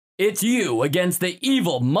It's you against the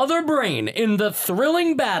evil Mother Brain in the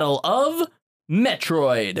thrilling battle of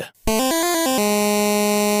Metroid.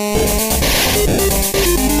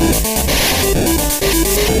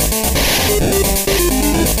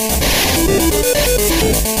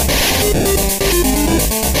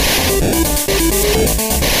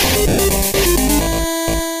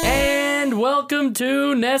 And welcome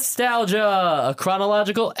to Nostalgia, a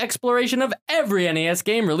chronological exploration of every NES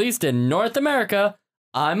game released in North America.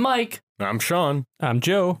 I'm Mike. I'm Sean. I'm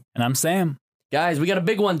Joe. And I'm Sam. Guys, we got a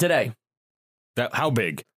big one today. How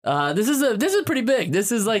big? This is pretty big.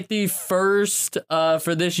 This is like the first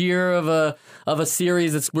for this year of a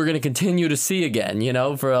series that we're going to continue to see again, you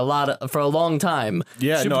know, for a long time.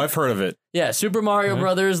 Yeah, I've heard of it. Yeah, Super Mario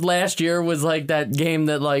Brothers last year was like that game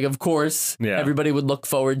that, like, of course, everybody would look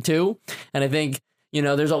forward to. And I think, you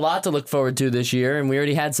know, there's a lot to look forward to this year, and we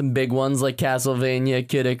already had some big ones like Castlevania,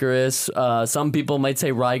 Kid Icarus. Some people might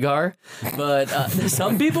say Rygar, but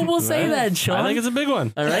some people will say that, Sean. I think it's a big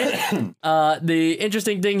one. All right. The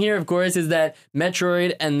interesting thing here, of course, is that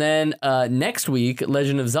Metroid and then next week,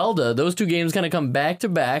 Legend of Zelda, those two games kind of come back to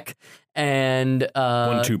back. And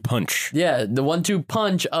 1-2 punch. Yeah, the 1-2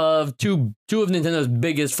 punch of two of Nintendo's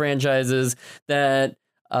biggest franchises that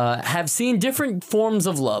have seen different forms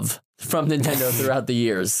of love from Nintendo throughout the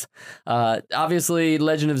years. Obviously,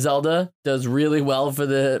 Legend of Zelda does really well for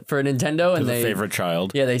Nintendo, and they favorite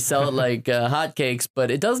child. Yeah, they sell it like hotcakes, but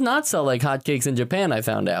it does not sell like hotcakes in Japan. I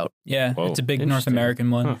found out. Yeah, it's a big North American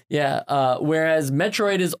one. Huh. Yeah, whereas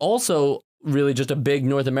Metroid is also really just a big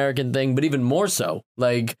North American thing, but even more so.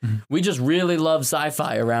 Like, we just really love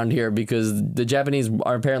sci-fi around here because the Japanese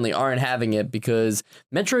apparently aren't having it, because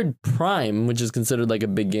Metroid Prime, which is considered like a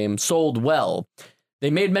big game, sold well. They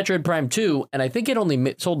made Metroid Prime 2, and I think it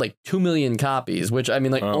only sold like 2 million copies, which, I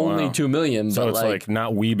mean, like, only 2 million. So but it's like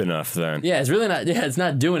not weeb enough then. Yeah, it's really not. Yeah, it's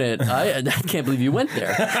not doing it. I can't believe you went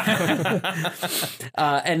there.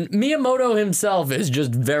 And Miyamoto himself is just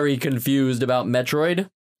very confused about Metroid.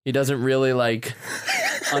 He doesn't really, like,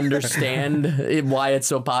 understand why it's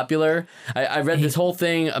so popular. I read this whole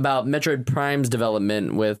thing about Metroid Prime's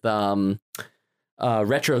development with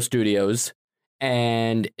Retro Studios.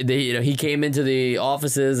 And he came into the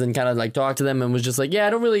offices and kind of like talked to them and was just like, yeah, I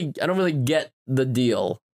don't really get the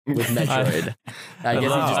deal with Metroid.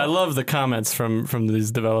 I love the comments from these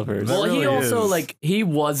developers. Well, he also he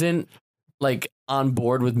wasn't like on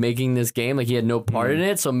board with making this game. Like, he had no part in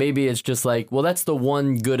it. So maybe it's just like, well, that's the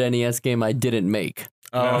one good NES game I didn't make.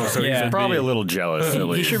 Oh, so he's probably a little jealous.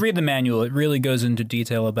 You should read the manual. It really goes into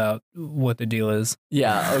detail about what the deal is.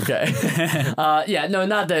 Yeah, okay. Not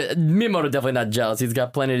that. Miyamoto definitely not jealous. He's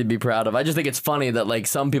got plenty to be proud of. I just think it's funny that, like,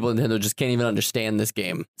 some people in Nintendo just can't even understand this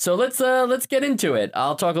game. So let's get into it.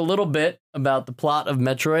 I'll talk a little bit about the plot of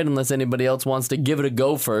Metroid, unless anybody else wants to give it a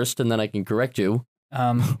go first, and then I can correct you.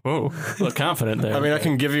 Whoa, look confident there. I mean, I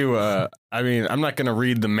can give you I'm not going to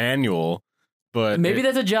read the manual. But maybe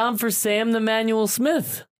that's a job for Sam the Manual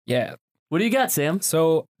Smith. Yeah. What do you got, Sam?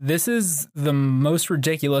 So this is the most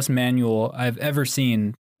ridiculous manual I've ever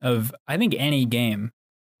seen of, I think, any game.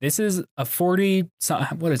 This is a 48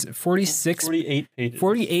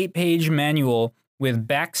 page manual with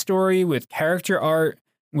backstory, with character art,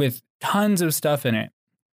 with tons of stuff in it.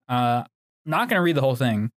 Not going to read the whole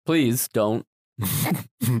thing. Please don't.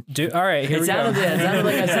 All right, here it we sounded, go. It sounded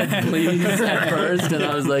like I said please at first, and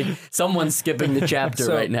I was like, someone's skipping the chapter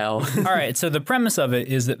right now. All right, so the premise of it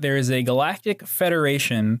is that there is a galactic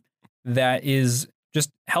federation that is just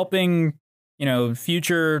helping,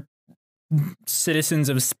 future citizens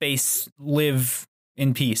of space live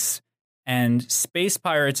in peace. And space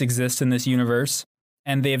pirates exist in this universe.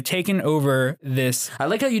 And they have taken over this. I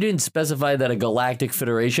like how you didn't specify that a galactic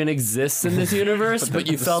federation exists in this universe, but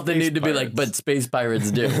you felt the need to be like, but space pirates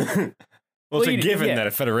do. Well, it's a given that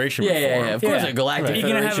a federation would form. Yeah, of course a galactic federation.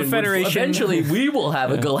 You're going to have a federation. Eventually, we will have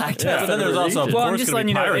a galactic federation. But then there's also, well, I'm just letting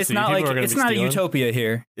you know, it's not a utopia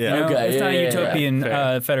here. Yeah. Okay. It's not a utopian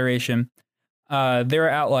federation. There are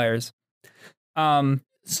outliers.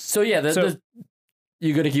 So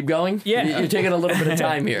you going to keep going? Yeah. You're taking a little bit of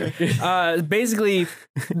time here. Basically,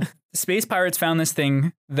 space pirates found this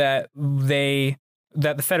thing that the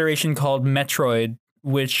Federation called Metroid,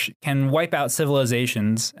 which can wipe out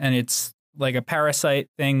civilizations. And it's like a parasite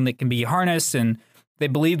thing that can be harnessed. And they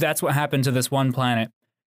believe that's what happened to this one planet.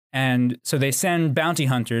 And so they send bounty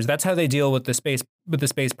hunters. That's how they deal with the space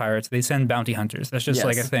pirates. They send bounty hunters. That's just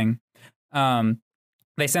like a thing.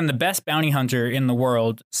 They send the best bounty hunter in the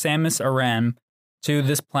world, Samus Aran, to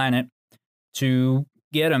this planet to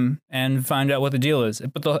get him and find out what the deal is.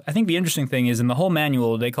 But I think the interesting thing is in the whole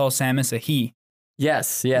manual, they call Samus a he.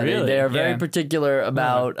 Yes, yeah, Really? they are very Yeah. particular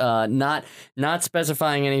about not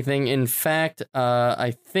specifying anything. In fact,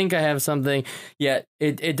 I think I have something. Yeah,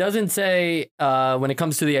 it doesn't say when it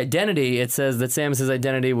comes to the identity. It says that Samus's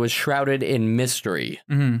identity was shrouded in mystery,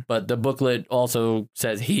 but the booklet also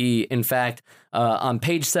says he. In fact, on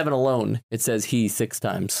page 7 alone, it says he 6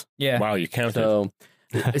 times. Yeah. Wow, you counted. So.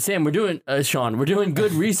 Sam, we're doing Sean. We're doing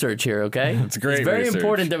good research here. Okay, It's great It's very research.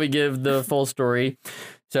 important that we give the full story.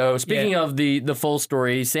 So speaking of the full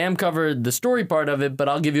story, Sam covered the story part of it, but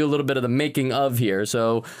I'll give you a little bit of the making of here.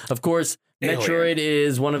 So of course, Metroid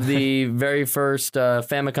is one of the very first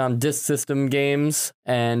Famicom Disk System games,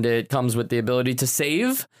 and it comes with the ability to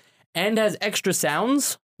save and has extra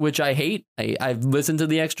sounds, which I hate. I've listened to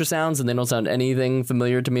the extra sounds, and they don't sound anything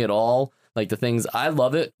familiar to me at all. Like the things I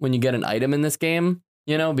love it when you get an item in this game.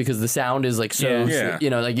 You know, because the sound is like so, Yeah. you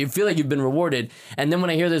know, like you feel like you've been rewarded. And then when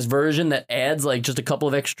I hear this version that adds like just a couple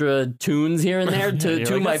of extra tunes here and there to you're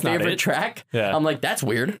like, my that's not favorite it. track, Yeah. I'm like, that's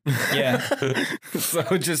weird. Yeah. So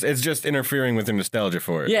it's just interfering with the nostalgia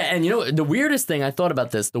for it. Yeah. And you know, the weirdest thing I thought about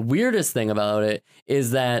this, the weirdest thing about it is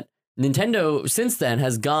that Nintendo since then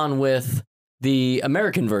has gone with the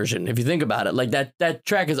American version. If you think about it, like that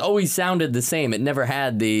track has always sounded the same. It never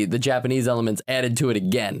had the Japanese elements added to it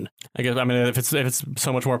again. I guess. I mean, if it's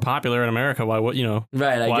so much more popular in America, why would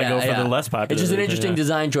Right. Why go for the less popular? It's just an version, interesting yeah.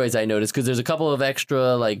 design choice I noticed because there's a couple of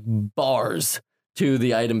extra like bars to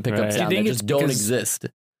the item pickup Right. sound Do you that think just it's don't because- exist.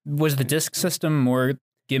 Was the disc system more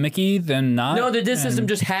gimmicky than not? No, the disc system And-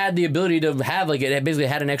 just had the ability to have like it basically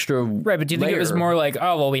had an extra Right, but do you think it was layer. more like,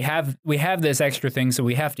 oh well, we have this extra thing, so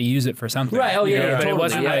we have to use it for something? Right, oh, You yeah, know, yeah, but totally, it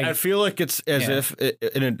wasn't yeah. like I feel like it's as Yeah. if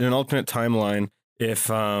in an alternate timeline,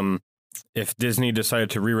 if Disney decided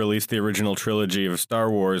to re-release the original trilogy of Star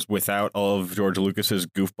Wars without all of George Lucas's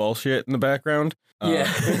goofball shit in the background. Yeah.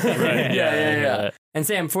 Right, yeah. And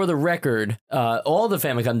Sam, for the record, all the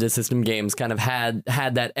Famicom Disk System games kind of had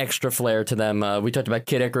that extra flair to them. We talked about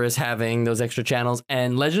Kid Icarus having those extra channels,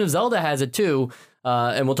 and Legend of Zelda has it too.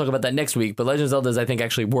 And we'll talk about that next week. But Legend of Zelda's, I think,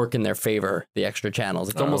 actually work in their favor, the extra channels.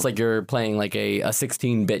 It's almost like you're playing like a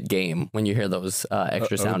 16-bit game when you hear those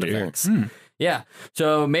extra sound dear. effects. Yeah.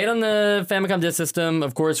 So made on the Famicom Disk System.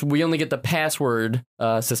 Of course, we only get the password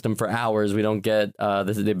system for hours. We don't get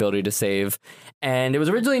the ability to save. And it was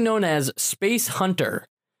originally known as Space Hunter.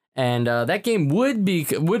 And that game would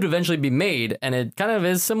eventually be made, and it kind of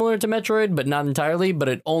is similar to Metroid, but not entirely. But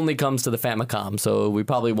it only comes to the Famicom, so we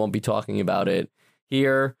probably won't be talking about it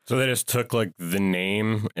here. So they just took like the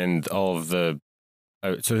name and all of the.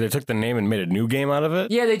 So they took the name and made a new game out of it.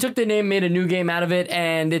 Yeah, they took the name, made a new game out of it,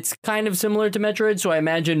 and it's kind of similar to Metroid. So I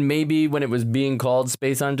imagine maybe when it was being called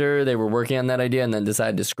Space Hunter, they were working on that idea and then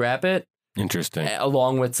decided to scrap it Interesting.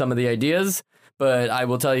 along with some of the ideas. But I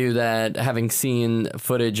will tell you that having seen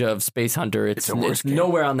footage of Space Hunter, it's a worse game.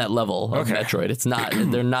 nowhere on that level of Okay. Metroid. It's not.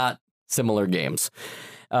 They're not similar games.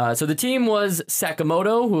 So the team was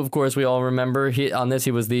Sakamoto, who of course we all remember. On this,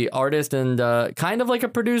 he was the artist and kind of like a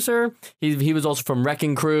producer. He was also from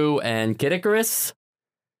Wrecking Crew and Kid Icarus.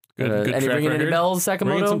 Good Any track ringing any record. bells,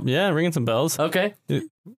 Sakamoto? Ringing some bells. Okay. Yeah.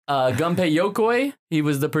 Gunpei Yokoi, he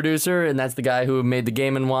was the producer, and that's the guy who made the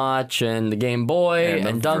Game & Watch and the Game Boy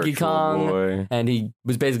and, the Donkey Virtual Kong. Boy. And he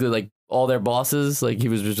was basically like all their bosses. Like he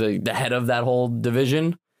was just like the head of that whole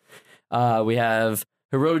division. We have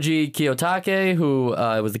Hiroji Kiyotake, who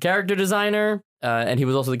was the character designer, and he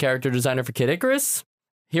was also the character designer for Kid Icarus.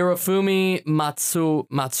 Hirofumi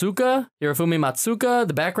Matsuka,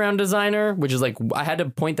 the background designer, which is like, I had to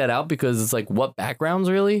point that out because it's like, what backgrounds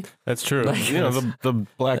really? That's true. Like- You know, the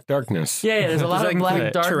Black Darkness. Yeah, there's a lot Does of that black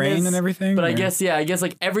include darkness. terrain and everything. But I or- guess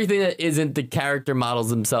like everything that isn't the character models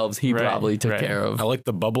themselves, he Right, probably took right. care of. I like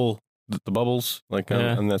the bubbles, like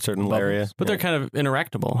Yeah. on that certain area. But they're kind of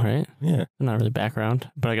interactable, right? yeah. They're not really background,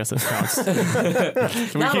 but I guess that counts.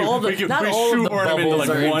 Not all the shoehorn them into bubbles like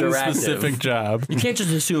are one interactive. specific job. You can't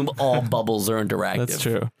just assume all bubbles are interactive. That's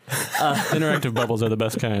true. Interactive bubbles are the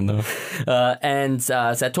best kind, though. And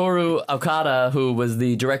Satoru Okada, who was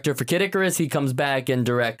the director for Kid Icarus, he comes back and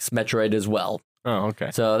directs Metroid as well. Oh, okay.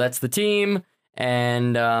 So that's the team.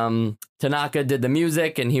 And Tanaka did the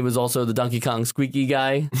music, and he was also the Donkey Kong squeaky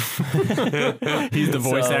guy. He's the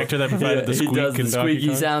voice So, actor that provided the he squeak does the in Donkey squeaky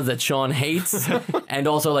Kong. sounds that Sean hates, and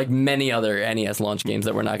also like many other NES launch games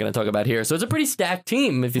that we're not going to talk about here. So it's a pretty stacked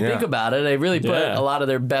team if you think Yeah. about it. They really put Yeah. a lot of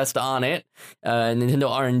their best on it. Nintendo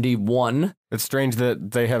R&D won. It's strange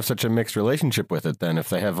that they have such a mixed relationship with it. Then, if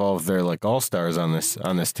they have all of their like all stars on this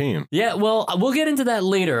team. Yeah, well, we'll get into that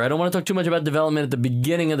later. I don't want to talk too much about development at the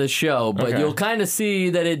beginning of the show, but Okay. you'll kind of see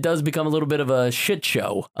that it does become a little bit of a shit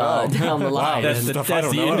show down the line. That's Stuff I that's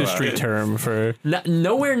don't the know industry about. term for.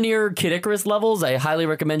 Nowhere near Kid Icarus levels. I highly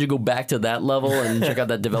recommend you go back to that level and check out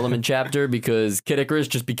that development chapter because Kid Icarus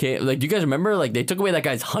just became like. Do you guys remember? Like they took away that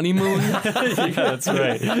guy's honeymoon. Yeah, that's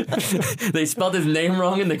right. They spelled his name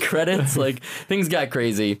wrong in the credits. Like things got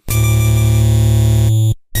crazy.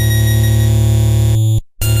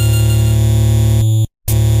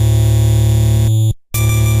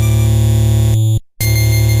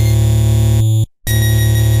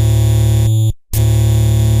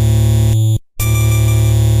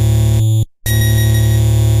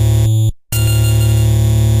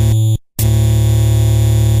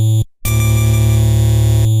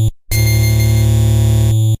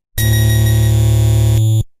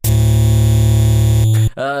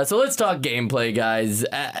 So let's talk gameplay, guys.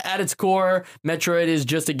 At its core, Metroid is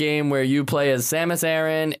just a game where you play as Samus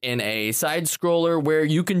Aran in a side-scroller where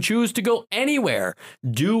you can choose to go anywhere,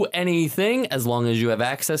 do anything as long as you have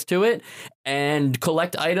access to it, and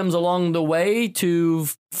collect items along the way to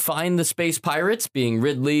find the space pirates, being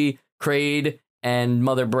Ridley, Kraid, and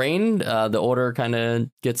Mother Brain. The order kind of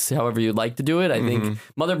gets however you'd like to do it. I think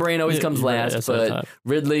Mother Brain always comes last, that's what I but thought.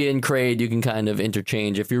 Ridley and Kraid you can kind of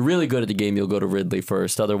interchange. If you're really good at the game, you'll go to Ridley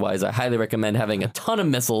first. Otherwise, I highly recommend having a ton of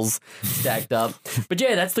missiles stacked up. But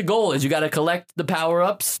yeah, that's the goal, is you got to collect the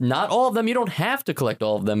power-ups. Not all of them. You don't have to collect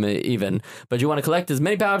all of them even. But you want to collect as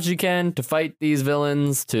many power-ups as you can to fight these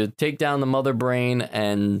villains, to take down the Mother Brain,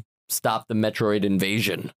 and stop the Metroid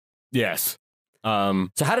invasion. Yes. So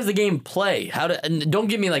how does the game play? And don't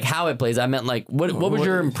give me like how it plays. I meant like what was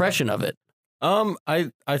your impression of it?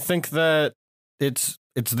 I think that it's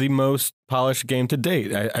the most polished game to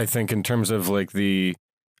date. I think in terms of like the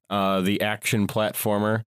action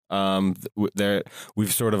platformer. There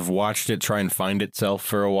we've sort of watched it try and find itself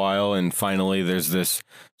for a while, and finally there's this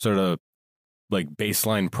sort of like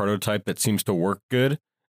baseline prototype that seems to work good.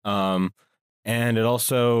 And it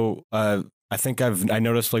also I think I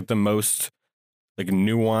noticed like the most like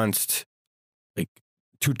nuanced like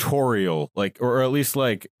tutorial, like, or at least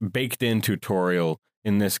like baked in tutorial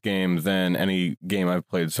in this game than any game I've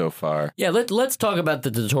played so far. Yeah, let's talk about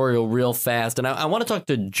the tutorial real fast. And I want to talk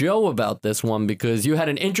to Joe about this one because you had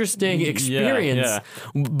an interesting experience.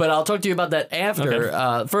 But I'll talk to you about that after.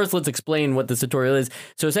 Okay. First, let's explain what this tutorial is.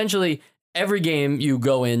 So essentially, every game you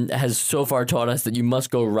go in has so far taught us that you must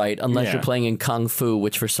go right unless you're playing in Kung Fu,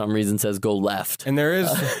 which for some reason says go left. And there is,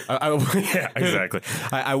 yeah, exactly.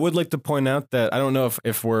 I would like to point out that I don't know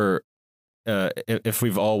if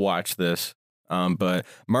we've all watched this, but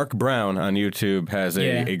Mark Brown on YouTube has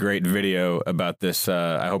a great video about this.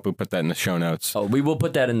 I hope we put that in the show notes. Oh, we will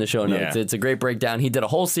put that in the show notes. Yeah. It's a great breakdown. He did a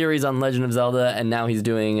whole series on Legend of Zelda, and now he's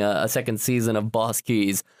doing a second season of Boss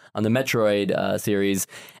Keys on the Metroid series.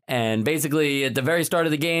 And basically, at the very start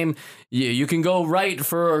of the game, you can go right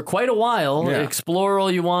for quite a while, explore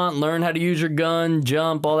all you want, learn how to use your gun,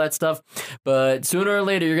 jump, all that stuff. But sooner or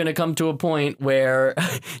later, you're going to come to a point where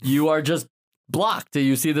you are just blocked.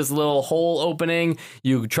 You see this little hole opening,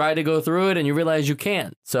 you try to go through it, and you realize you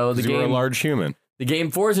can't. So the game, you're a large human. The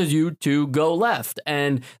game forces you to go left,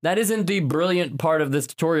 and that isn't the brilliant part of this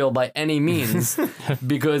tutorial by any means,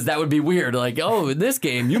 because that would be weird. Like, oh, in this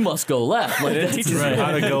game, you must go left. Like, It teaches you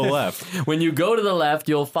how to go left. When you go to the left,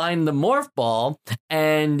 you'll find the morph ball,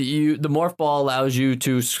 and the morph ball allows you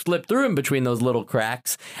to slip through in between those little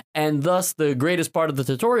cracks, and thus the greatest part of the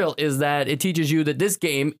tutorial is that it teaches you that this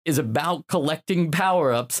game is about collecting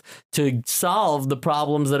power-ups to solve the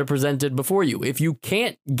problems that are presented before you. If you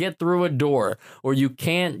can't get through a door, or you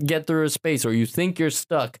can't get through a space, or you think you're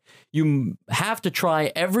stuck, you have to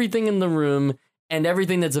try everything in the room and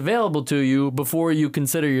everything that's available to you before you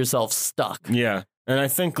consider yourself stuck. Yeah. And I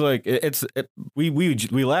think like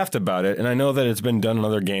we laughed about it, and I know that it's been done in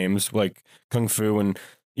other games like Kung Fu and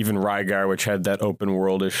even Rygar, which had that open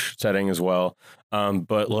worldish setting as well.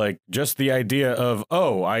 But like just the idea of,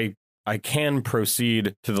 oh, I can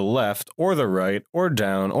proceed to the left or the right or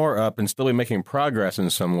down or up and still be making progress in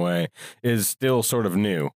some way is still sort of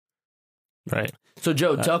new. Right. So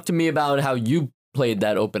Joe, talk to me about how you played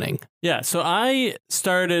that opening. Yeah. So I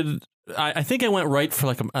started. I think I went right for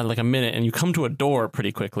like a minute, and you come to a door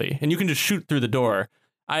pretty quickly, and you can just shoot through the door.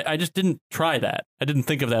 I just didn't try that. I didn't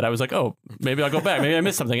think of that. I was like, oh, maybe I'll go back. Maybe I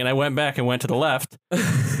missed something, and I went back and went to the left.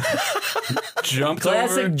 Jumped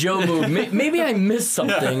Classic over. Joe move. Maybe I missed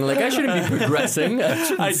something. Like I shouldn't be progressing.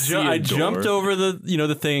 I jumped over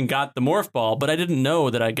the thing and got the morph ball, but I didn't know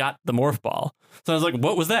that I got the morph ball. So I was like,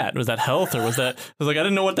 what was that? Was that health or was that? I was like, I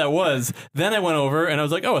didn't know what that was. Then I went over and I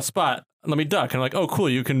was like, oh, a spot. Let me duck. And I'm like, oh, cool.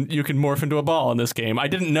 You can morph into a ball in this game. I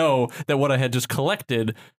didn't know that what I had just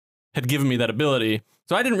collected had given me that ability.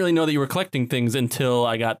 So I didn't really know that you were collecting things until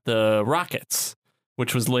I got the rockets,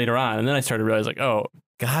 which was later on. And then I started to realize, like, oh,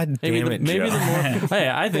 God maybe damn it, maybe Joe. the more. Hey,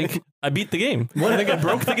 I think I beat the game. I think I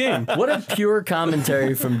broke the game. What a pure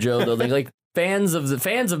commentary from Joe, though. Like fans of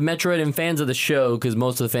Metroid and fans of the show, because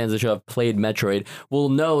most of the fans of the show have played Metroid, will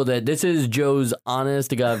know that this is Joe's honest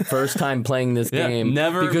to God first time playing this Yeah, game.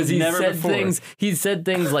 never- because never said before. things. He said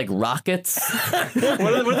things like rockets, What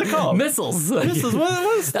are they called? missiles. Missiles.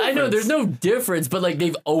 What is the I know difference? there's no difference, but like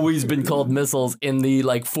they've always been called missiles in the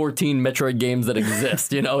like 14 Metroid games that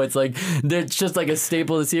exist. You know, it's like they're just like a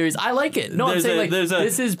staple of the series. I like it. No, I'm saying like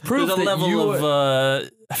this is proof there's a that level you of.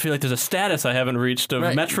 I feel like there's a status I haven't reached of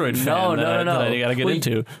Right. Metroid fan No. that I gotta get Well,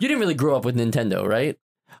 into. You didn't really grow up with Nintendo, right?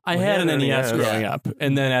 I had an yeah, NES yeah. growing up,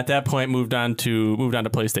 and then at that point moved on to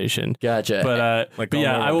PlayStation. Gotcha. But all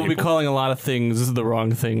yeah, normal I will be people. calling a lot of things the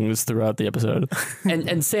wrong things throughout the episode.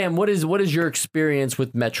 and Sam, what is your experience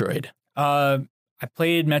with Metroid? I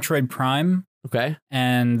played Metroid Prime, Okay.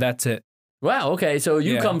 and that's it. Wow. Okay. So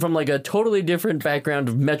you Yeah. come from like a totally different background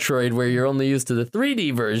of Metroid, where you're only used to the 3D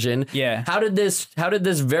version. Yeah. How did this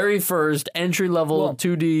very first entry level Well-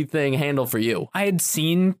 2D thing handle for you? I had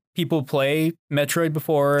seen people play Metroid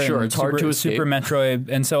before. Sure, and it's hard to escape. Super Metroid,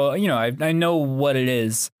 and so I know what it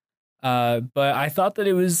is. But I thought that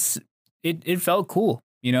it felt cool.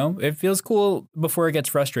 It feels cool before it gets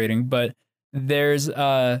frustrating. But there's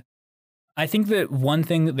I think that one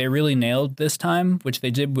thing that they really nailed this time, which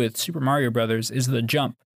they did with Super Mario Brothers, is the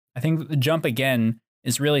jump. I think that the jump again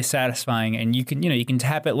is really satisfying, and you can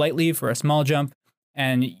tap it lightly for a small jump,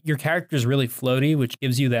 and your character is really floaty, which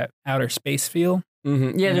gives you that outer space feel.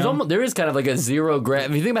 Mm-hmm. Yeah. You know? There is kind of like a zero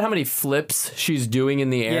gravity. If you think about how many flips she's doing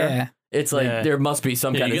in the air. Yeah. It's like Yeah. there must be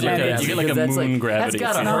some Yeah, kind you of get zero like a- gravity. you get like a because moon gravity. That's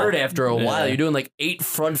gotta It's not- hurt after a while. Yeah. You're doing like 8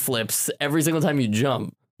 front flips every single time you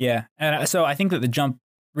jump. Yeah, and so I think that the jump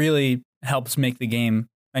really helps make the game.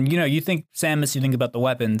 And you think Samus, you think about the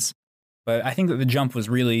weapons, but I think that the jump was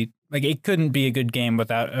really like it couldn't be a good game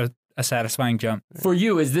without a satisfying jump. For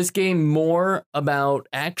you, is this game more about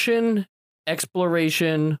action,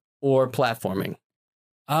 exploration, or platforming?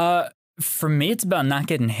 For me, it's about not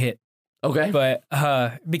getting hit, Okay. but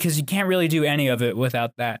because you can't really do any of it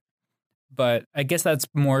without that. But I guess that's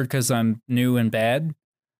more because I'm new and bad.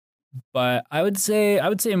 But I would say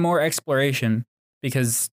more exploration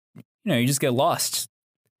because you just get lost.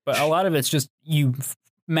 But a lot of it's just you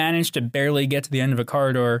manage to barely get to the end of a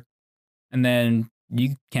corridor, and then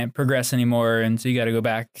you can't progress anymore, and so you got to go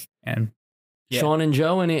back. And yeah. Sean and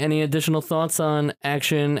Joe, any additional thoughts on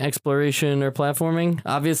action, exploration, or platforming?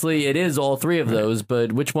 Obviously, it is all three of those,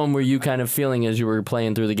 but which one were you kind of feeling as you were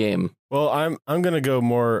playing through the game? Well, I'm gonna go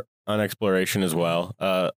more on exploration as well,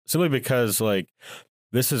 simply because like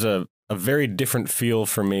this is a very different feel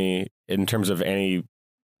for me in terms of any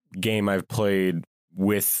game I've played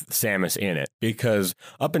with Samus in it, because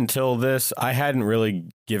up until this I hadn't really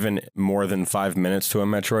given more than 5 minutes to a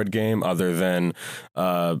Metroid game other than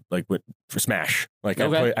for Smash. Like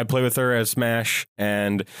Okay. I play with her as Smash,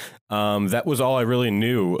 and that was all I really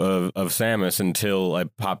knew of Samus until I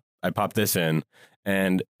popped this in,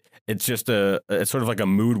 and it's just it's sort of like a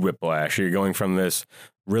mood whiplash. You're going from this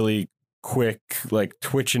really quick like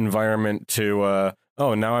Twitch environment to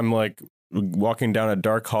now I'm like walking down a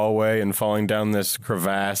dark hallway and falling down this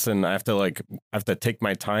crevasse, and I have to take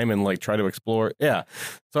my time and like try to explore. Yeah,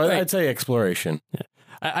 so Right. I'd say exploration.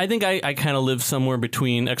 I think I kind of live somewhere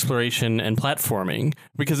between exploration and platforming,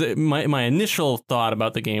 because my initial thought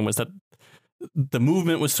about the game was that the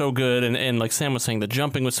movement was so good, and like Sam was saying, the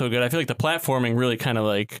jumping was so good. I feel like the platforming really kind of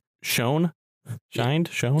like shined. Shined.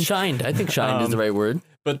 I think shined is the right word.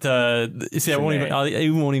 But see, I won't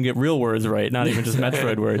even get real words right, not even just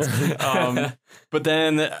Metroid words. But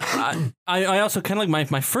then I also kind of like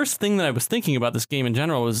my first thing that I was thinking about this game in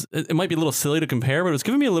general was it might be a little silly to compare, but it was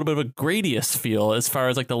giving me a little bit of a Gradius feel as far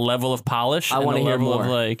as like the level of polish. I and wanna the hear level more. of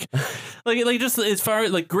like just as far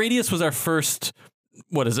as like Gradius was our first.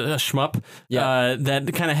 What is it? A shmup? Yeah.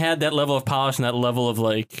 That kind of had that level of polish and that level of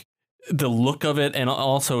like the look of it, and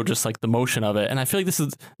also just like the motion of it. And I feel like this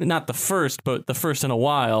is not the first, but the first in a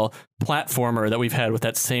while platformer that we've had with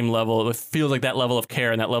that same level. It feels like that level of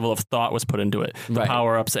care and that level of thought was put into it. Right. The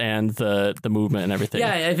power ups and the movement and everything.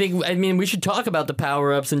 Yeah, I mean, we should talk about the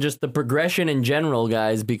power-ups and just the progression in general,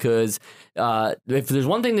 guys, because if there's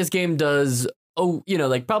one thing this game does,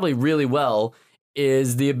 probably really well,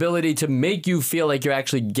 is the ability to make you feel like you're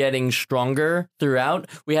actually getting stronger throughout.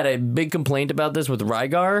 We had a big complaint about this with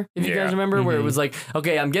Rygar, if you Yeah. guys remember, where it was like,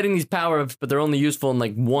 okay, I'm getting these power-ups, but they're only useful in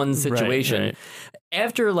like one situation. Right.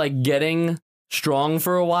 After like getting strong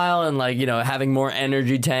for a while, and like, you know, having more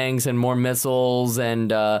energy tanks and more missiles,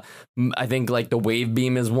 and I think like the wave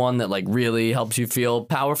beam is one that like really helps you feel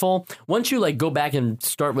powerful. Once you like go back and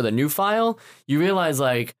start with a new file, you realize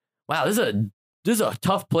like, wow, this is a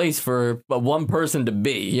tough place for one person to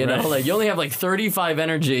be, you know, like you only have like 35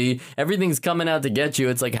 energy, everything's coming out to get you.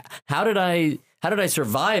 It's like, how did I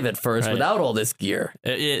survive at first without all this gear?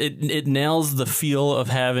 It nails the feel of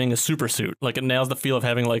having a super suit. Like it nails the feel of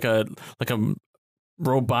having like a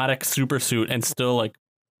robotic super suit, and still like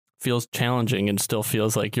feels challenging, and still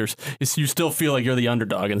feels like you still feel like you're the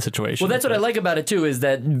underdog in the situation. Well, that's what I like about it too, is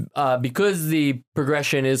that because the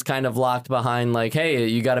progression is kind of locked behind like, hey,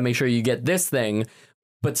 you got to make sure you get this thing,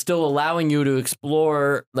 but still allowing you to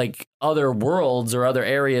explore like other worlds or other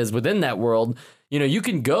areas within that world. You know, you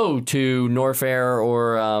can go to Norfair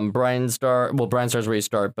or Brianstar. Well, Brianstar's where you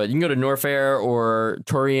start, but you can go to Norfair or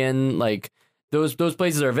Turian. Like those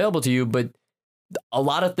places are available to you, but a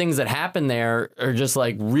lot of things that happen there are just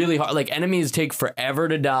like really hard. Like enemies take forever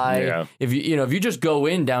to die. Yeah. If you just go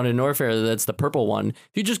in down to Norfair, that's the purple one.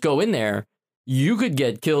 If you just go in there, you could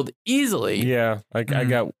get killed easily. Yeah, I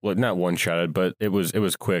got not one shotted, but it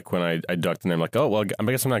was quick when I ducked in there. I'm like, oh well, I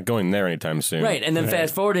guess I'm not going there anytime soon. Right, and then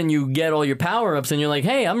fast forward and you get all your power ups, and you're like,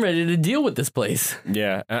 hey, I'm ready to deal with this place.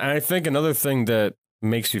 Yeah, and I think another thing that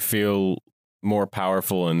makes you feel more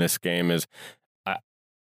powerful in this game is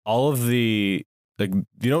all of the like,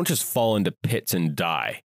 you don't just fall into pits and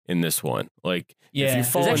die in this one. Like, if you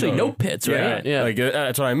fall there's actually into, no pits, right? Yeah, like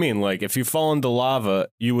that's what I mean. Like, if you fall into lava,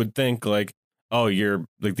 you would think like, oh, you're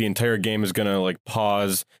like the entire game is gonna like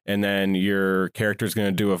pause, and then your character's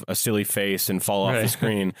gonna do a silly face and fall off the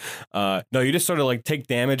screen. No, you just sort of like take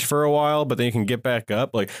damage for a while, but then you can get back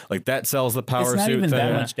up. Like that sells the power suit. It's not even thing.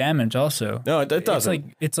 that much damage. Also, no, it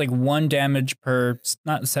doesn't. It's like 1 damage per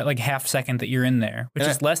like half second that you're in there, which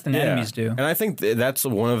is less than enemies do. And I think that's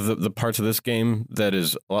one of the parts of this game that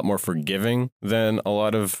is a lot more forgiving than a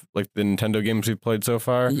lot of like the Nintendo games we've played so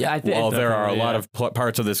far. Yeah, I think While there are a lot of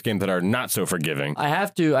parts of this game that are not so forgiving. I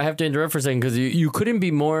have to interrupt for a second, because you couldn't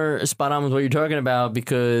be more spot on with what you're talking about,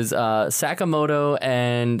 because Sakamoto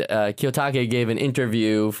and Kiyotake gave an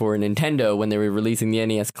interview for Nintendo when they were releasing the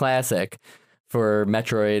NES Classic for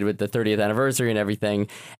Metroid with the 30th anniversary and everything,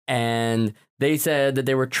 and they said that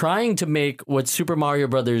they were trying to make what Super Mario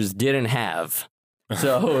Brothers didn't have.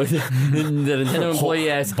 So the Nintendo employee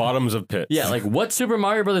asked, bottoms of pits. yeah, like what Super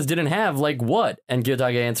Mario Brothers didn't have, like what? And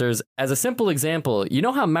Kiyotake answers, as a simple example, you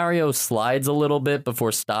know how Mario slides a little bit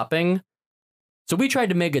before stopping? So we tried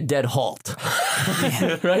to make a dead halt.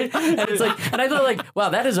 Right? And it's like, and I thought like, wow,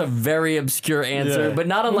 that is a very obscure answer, but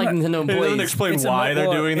not unlike Nintendo It doesn't employees. explain It's why they're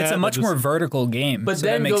doing that. It's a much more vertical game, But so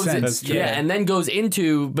then that makes goes sense. in, and then goes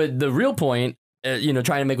into, but the real point,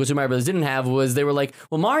 trying to make what Super Mario Brothers didn't have was they were like,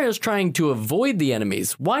 well, Mario's trying to avoid the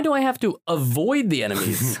enemies. Why do I have to avoid the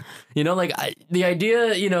enemies? The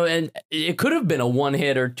idea, and it could have been a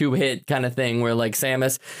 1-hit or 2-hit kind of thing where like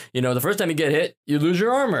Samus, the first time you get hit, you lose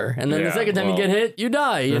your armor. And then the second time you get hit, you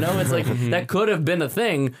die. It's like that could have been a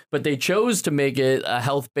thing, but they chose to make it a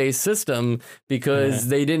health-based system because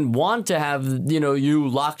they didn't want to have, you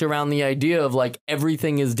locked around the idea of like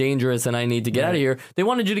everything is dangerous and I need to get out of here. They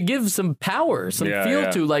wanted you to give some power, some feel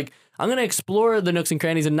to like, I'm going to explore the nooks and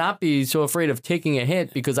crannies and not be so afraid of taking a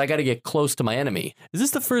hit because I got to get close to my enemy. Is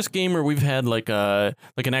this the first game where we've had like an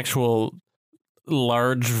actual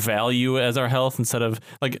large value as our health instead of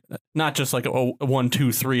like not just like a 1,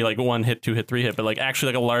 2, 3, like 1 hit, 2 hit, 3 hit, but like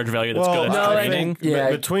actually like a large value that's good at trading?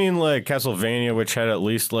 Between like Castlevania, which had at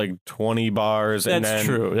least like 20 bars, that's and then,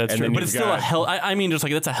 true. That's true. But it's still a health. I mean, just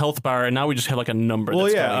like that's a health bar, and now we just have like a number. Well,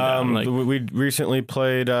 that's going down. Like, we recently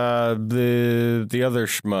played the other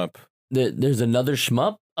shmup. There's another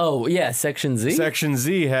shmup? Oh, yeah, Section Z? Section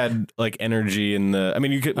Z had like energy in the... I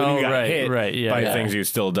mean, you could when you got hit by things, you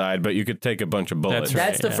still died, but you could take a bunch of bullets.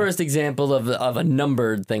 That's the first example of a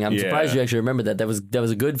numbered thing. I'm surprised you actually remembered that. That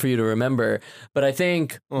was good for you to remember. But I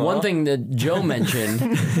think one thing that Joe mentioned...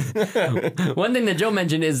 one thing that Joe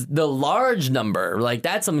mentioned is the large number. Like,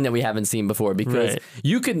 that's something that we haven't seen before because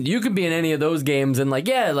you can be in any of those games and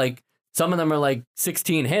like some of them are like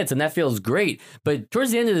 16 hits, and that feels great. But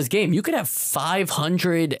towards the end of this game, you could have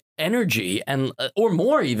 500 energy and or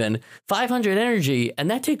more even 500 energy,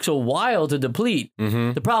 and that takes a while to deplete.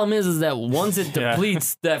 The problem is that once it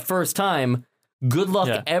depletes that first time, good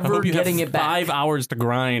luck ever getting it back. 5 hours to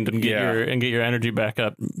grind and get your energy back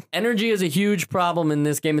up. Energy is a huge problem in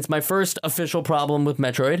this game. It's my first official problem with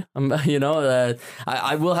Metroid.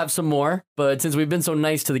 I will have some more, but since we've been so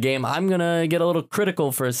nice to the game, I'm gonna get a little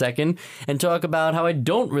critical for a second and talk about how I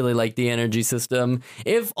don't really like the energy system,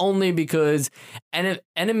 if only because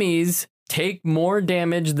enemies take more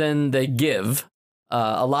damage than they give.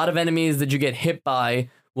 A lot of enemies that you get hit by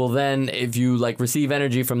will then, if you like receive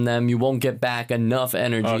energy from them, you won't get back enough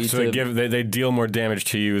energy. So they deal more damage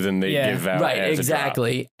to you than they give out. Right, as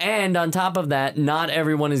exactly. And on top of that, not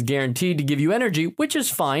everyone is guaranteed to give you energy, which is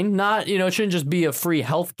fine. Not, it shouldn't just be a free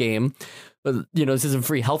health game. But, this isn't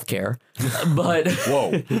free healthcare. But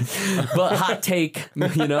Whoa. But hot take,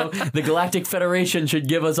 the Galactic Federation should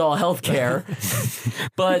give us all healthcare.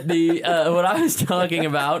 But what I was talking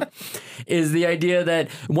about is the idea that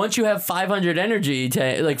once you have 500 energy,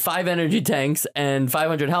 like 5 energy tanks and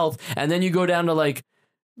 500 health, and then you go down to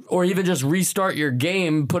or even just restart your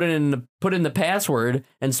game, put in the password,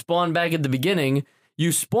 and spawn back at the beginning.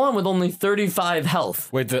 You spawn with only 35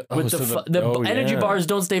 health. Wait, the energy bars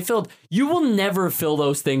don't stay filled. You will never fill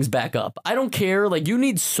those things back up. I don't care. You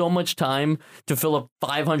need so much time to fill up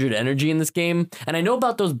 500 energy in this game. And I know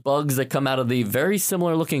about those bugs that come out of the very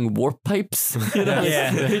similar looking warp pipes.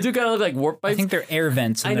 They do kind of look like warp pipes. I think they're air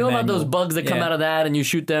vents. I know about those bugs that come out of that, and you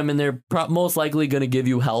shoot them, and they're most likely going to give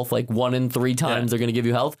you health. 1 in 3 times they're going to give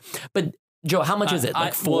you health. But Joe, how much is it?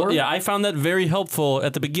 4? Well, I found that very helpful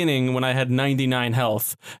at the beginning when I had 99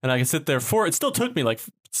 health, and I could sit there it still took me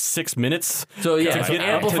 6 minutes. So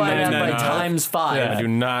amplify that by times 5. Yeah. I do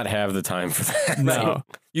not have the time for that. No.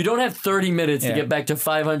 You don't have 30 minutes to get back to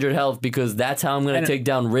 500 health, because that's how I'm going to take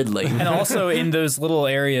down Ridley. And also in those little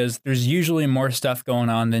areas, there's usually more stuff going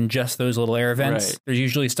on than just those little air vents. Right. There's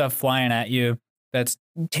usually stuff flying at you that's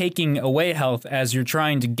taking away health as you're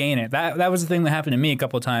trying to gain it. That was the thing that happened to me a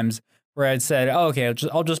couple of times, where I'd said, oh, okay,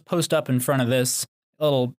 I'll just post up in front of this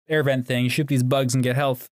little air vent thing, shoot these bugs and get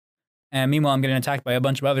health. And meanwhile, I'm getting attacked by a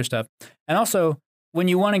bunch of other stuff. And also, when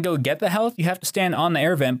you want to go get the health, you have to stand on the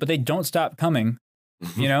air vent, but they don't stop coming,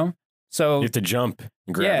 So you have to jump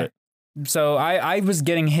and grab it. So I was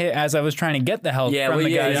getting hit as I was trying to get the health from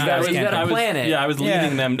the guys. You got to plan it. Yeah, I was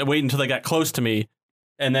leading them to wait until they got close to me,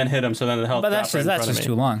 and then hit them, so then the health. But that's just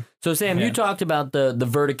too long. So Sam, you talked about the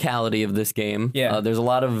verticality of this game. Yeah, there's a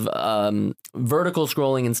lot of vertical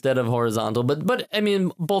scrolling instead of horizontal, but I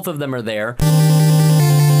mean both of them are there.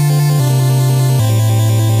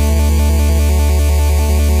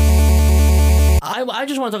 I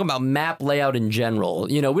just want to talk about map layout in general.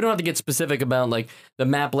 We don't have to get specific about the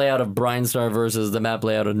map layout of Brinestar versus the map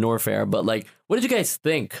layout of Norfair, but what did you guys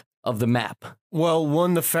think of the map? Well,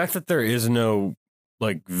 the fact that there is no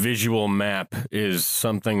visual map is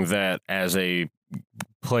something that, as a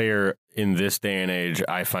player in this day and age,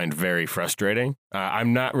 I find very frustrating.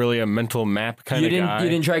 I'm not really a mental map kind of guy. You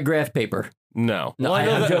didn't try graph paper? No.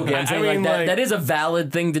 I'm joking. I'm saying that is a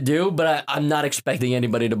valid thing to do, but I'm not expecting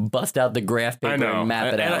anybody to bust out the graph paper and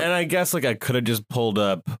map it out. And I guess I could have just pulled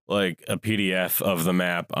up a PDF of the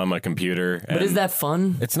map on my computer. But is that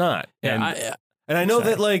fun? It's not. Yeah, And I know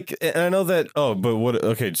that oh, but what,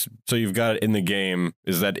 okay, so you've got it in the game.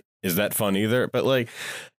 Is that fun either? But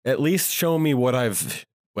at least show me what I've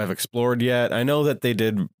explored yet. I know that they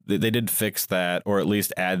did fix that, or at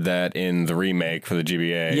least add that in the remake for the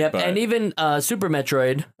GBA. Yep, and even Super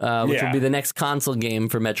Metroid, which will be the next console game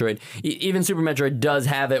for Metroid, even Super Metroid does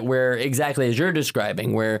have it where, exactly as you're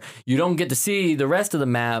describing, where you don't get to see the rest of the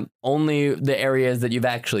map, only the areas that you've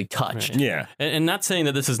actually touched. Right. Yeah, and not saying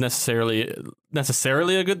that this is necessarily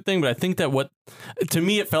a good thing, but I think that to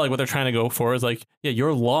me it felt like what they're trying to go for is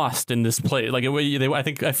you're lost in this place.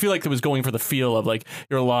 I feel like it was going for the feel of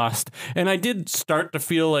you're lost, and I did start to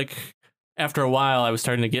feel after a while I was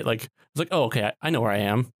starting to get I was oh, okay, I know where I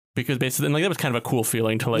am, because basically that was kind of a cool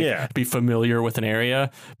feeling to be familiar with an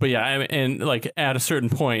area. But at a certain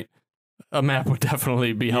point, a map would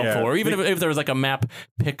definitely be helpful, or even if there was a map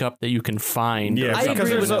pickup that you can find. Yeah, because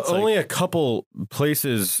there's only a couple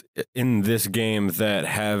places in this game that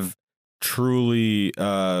have truly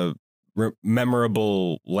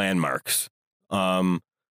memorable landmarks.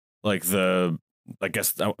 I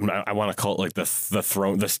guess I want to call it the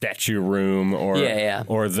throne, the statue room, or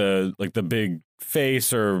or the big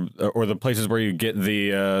face, or the places where you get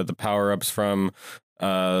the power ups from.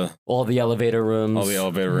 All the elevator rooms. There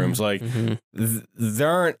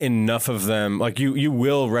aren't enough of them. You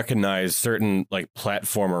will recognize certain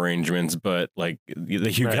platform arrangements, but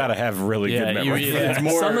you gotta have really good memory.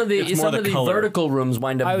 Some of the vertical rooms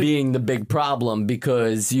wind up being the big problem,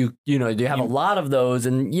 because you have a lot of those,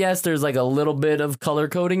 and yes, there's a little bit of color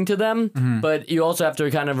coding to them, but you also have to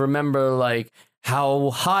kind of remember how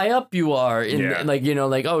high up you are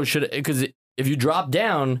because if you drop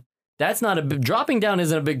down, dropping down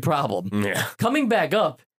isn't a big problem. Yeah. Coming back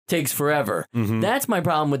up takes forever. Mhm. That's my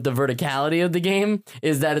problem with the verticality of the game,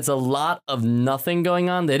 is that it's a lot of nothing going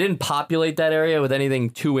on. They didn't populate that area with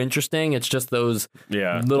anything too interesting. It's just those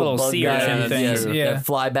Yeah. little Little bug sea guys urchin things, yeah. that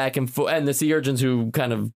fly back and forth, and the sea urchins who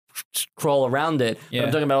kind of crawl around it. But Yeah.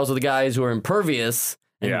 I'm talking about also the guys who are impervious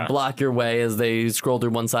and Yeah. block your way as they scroll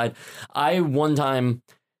through one side. I one time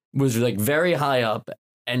was like very high up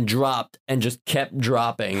and dropped and just kept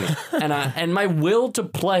dropping, and my will to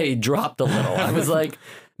play dropped a little. I was like,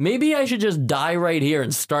 maybe I should just die right here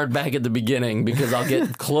and start back at the beginning because I'll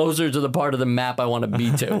get closer to the part of the map I want to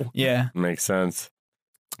be to. Yeah. Makes sense.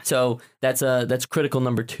 So that's critical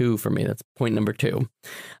number 2 for me. That's point number 2.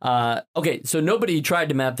 Okay, so nobody tried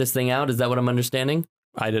to map this thing out. Is that what I'm understanding?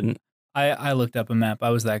 I didn't. I looked up a map. I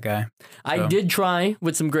was that guy. I So- did try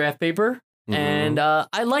with some graph paper, Mhm. and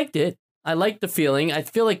I liked it. I liked the feeling. I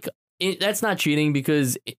feel like that's not cheating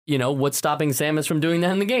because, what's stopping Samus from doing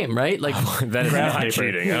that in the game, right? Like, That is Graph not paper.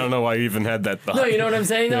 cheating. I don't know why you even had that thought. no, you know what I'm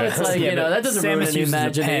saying? No, it's like, Yeah, but that doesn't ruin Samus any uses a pen.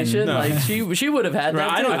 imagination. No. Like, she would have had that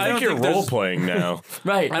Right, too. I think don't you're think there's- role playing now.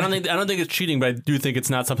 Right. I don't think it's cheating, but I do think it's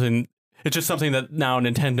not something. It's just something that now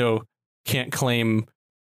Nintendo can't claim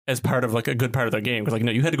as part of like a good part of their game because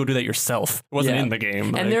you had to go do that yourself. It wasn't Yeah. in the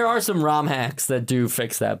game. And there are some ROM hacks that do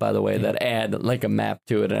fix that, by the way, that add like a map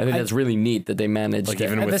to it. And I think that's really neat that they managed Like to.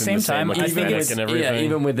 even At the within same time, I think mechanic it's- and everything. Yeah,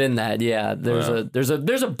 even within that, yeah. There's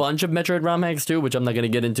a bunch of Metroid ROM hacks too, which I'm not going to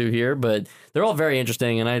get into here, but they're all very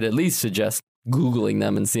interesting, and I'd at least suggest Googling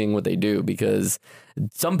them and seeing what they do because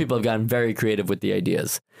some people have gotten very creative with the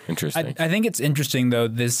ideas. Interesting. I think it's interesting though,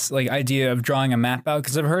 this like idea of drawing a map out,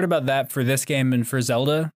 because I've heard about that for this game and for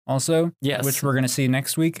Zelda also, Yes. which we're gonna see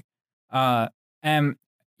next week. And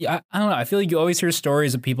yeah, I don't know. I feel like you always hear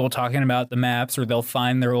stories of people talking about the maps, or they'll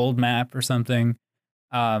find their old map or something.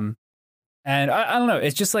 And I don't know.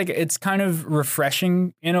 It's just like it's kind of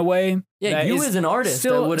refreshing in a way. Yeah, that you is as an artist, I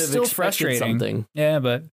still- would have still expected frustrating. something. Yeah,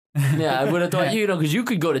 but Yeah, I would have thought, Yeah. because you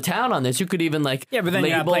could go to town on this. You could even like yeah, but then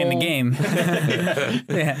you're not playing the label- game.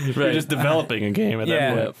 Yeah. You're just developing a game at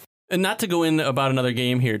Yeah. that point. And not to go in about another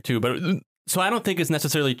game here too, but so I don't think it's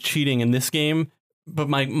necessarily cheating in this game. But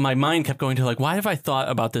my mind kept going to like, why have I thought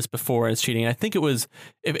about this before as cheating? I think it was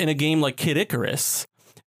in a game like Kid Icarus,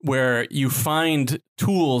 where you find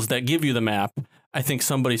tools that give you the map. I think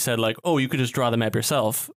somebody said like, oh, you could just draw the map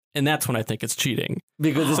yourself. And that's when I think it's cheating.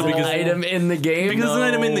 because it's So an because- item in the game. Because it's an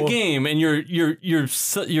item in the No. game, and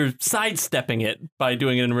you're sidestepping it by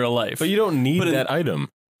doing it in real life. But you don't need But in- that item.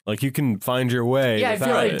 Like you can find your way. Yeah, I feel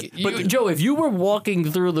without like, it. Joe, if you were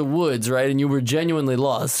walking through the woods, right, and you were genuinely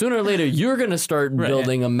lost, sooner or later you're going to start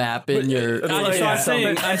building a map in your. It's I'm like-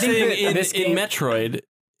 saying, I I'm think saying that in, this in game- Metroid,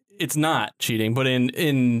 it's not cheating, but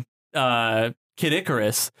in Kid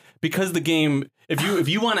Icarus, because the game, if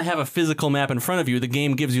you want to have a physical map in front of you, the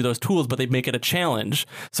game gives you those tools, but they make it a challenge.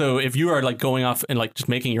 So if you are like going off and like just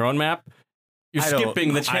making your own map, you're I don't-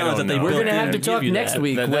 skipping the I challenge don't that they know. We're built going to have in to give talk you next that.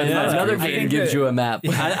 week That- when that's another true. I game think gives that- you a map.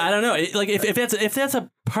 I don't know. Like if that's a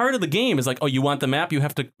part of the game is like, oh, you want the map, you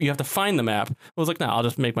have to find the map. I was like, no, I'll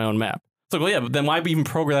just make my own map. It's like, well, yeah, but then why even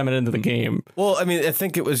program it into the game? Well, I mean, I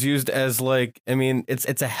think it was used as like, I mean, it's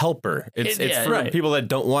a helper. It's yeah, for right. people that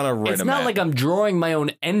don't want to write It's a not map. like I'm drawing my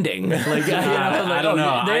own ending. Like, I don't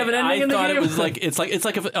know. They have an ending I in the thought game. it was like it's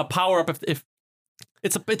like a power up. If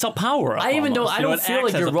it's a power up. I even don't. almost. I You know, don't it feel acts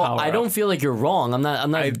like as you're a wrong. I power-up. don't feel like you're wrong. I'm not.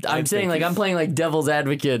 I I'm saying think like I'm playing like devil's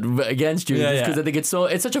advocate against you Yeah, just because yeah. I think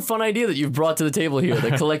it's such a fun idea that you've brought to the table here.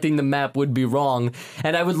 That collecting the map would be wrong,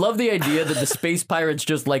 and I would love the idea that the space pirates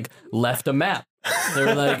just like left a map.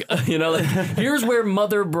 They're like, like here's where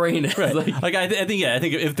Mother Brain is. Like, Like I think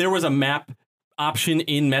if there was a map option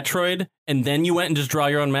in Metroid and then you went and just draw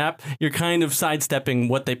your own map, you're kind of sidestepping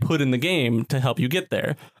what they put in the game to help you get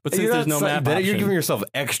there. But since You're there's no not map that- option, You're giving yourself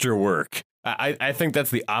extra work. I think that's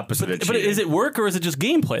the opposite of but cheating. is it work or is it just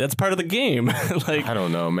gameplay? That's part of the game. Like I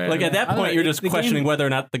don't know, man. like at that I don't point know. you're just The game- questioning whether or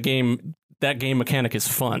not that game mechanic is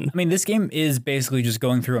fun. I mean, this game is basically just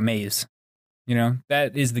going through a maze.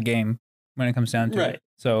 That is the game when it comes down to Right. it.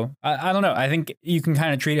 So I don't know. I think you can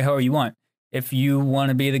kind of treat it however you want. If you want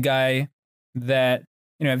to be the guy that,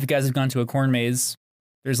 if you guys have gone to a corn maze,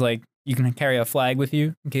 there's like, you can carry a flag with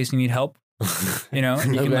you in case you need help. And you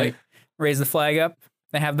can Okay. like raise the flag up.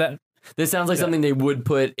 They have that. this sounds like something they would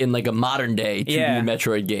put in like a modern day 2D Yeah.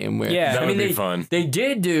 Metroid game. Where Yeah. that I mean, would be they, fun. They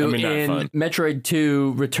did do I mean, not in fun. Metroid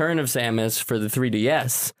 2 Return of Samus for the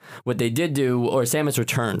 3DS. What they did do, or Samus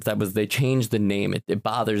Returns, they changed the name. It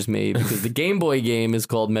bothers me because the Game Boy game is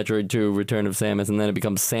called Metroid 2 Return of Samus, and then it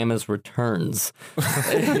becomes Samus Returns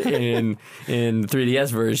in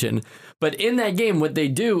 3DS version. But in that game, what they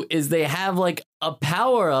do is they have like a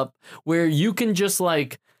power up where you can just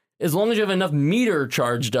like, as long as you have enough meter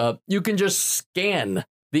charged up, you can just scan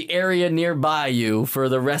the area nearby you for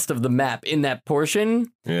the rest of the map in that portion.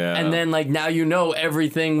 Yeah. And then like now you know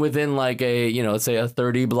everything within like a, you know, let's say a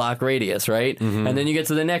 30 block radius, right? Mhm. And then you get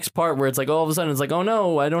to the next part where it's like all of a sudden it's like, oh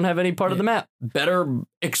no, I don't have any part of the map. Better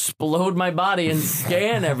explode my body and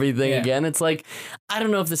scan everything again. It's like, I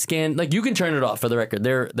don't know if the scan, like you can turn it off for the record.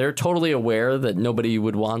 They're totally aware that nobody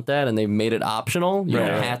would want that and they've made it optional. You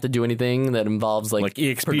don't have to do anything that involves like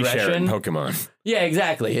EXP share in Pokemon. Yeah,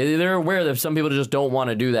 exactly. They're aware that some people just don't want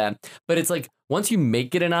to do that. But it's like once you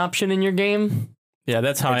make it an option in your game, Yeah,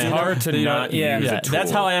 that's how It's I am. hard to not use a tool.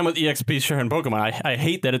 That's how I am with EXP share in Pokemon. I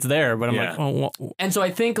hate that it's there, but I'm like, oh, and so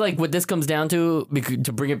I think like what this comes down to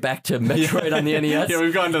bring it back to Metroid on the NES. yeah,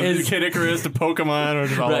 we've gone to is- Kid Icarus to Pokemon or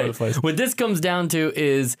just all over the place. What this comes down to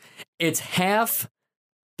is it's half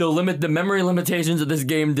the memory limitations of this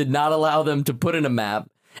game did not allow them to put in a map,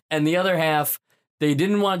 and the other half they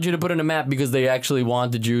didn't want you to put in a map because they actually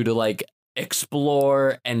wanted you to like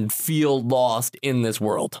explore and feel lost in this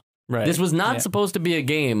world. Right. This was not supposed to be a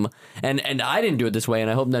game, and I didn't do it this way, and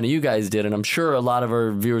I hope none of you guys did, and I'm sure a lot of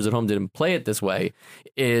our viewers at home didn't play it this way,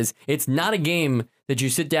 it's not a game that you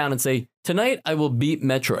sit down and say, tonight I will beat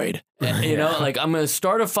Metroid. You know, like I'm going to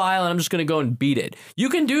start a file and I'm just going to go and beat it. You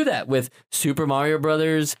can do that with Super Mario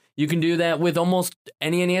Brothers. You can do that with almost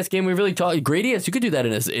any NES game we really talk. Gradius, you could do that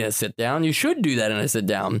in a sit down. You should do that in a sit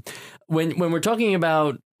down. When we're talking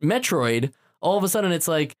about Metroid, all of a sudden it's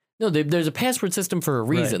like, no, there's a password system for a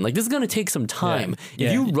reason. Right. Like, this is going to take some time.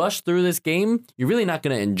 If you rush through this game, you're really not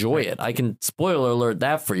going to enjoy it. I can spoiler alert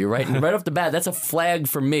that for you, right? And right off the bat, that's a flag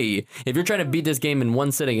for me. If you're trying to beat this game in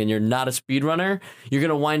one sitting and you're not a speedrunner, you're going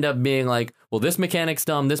to wind up being like, well, this mechanic's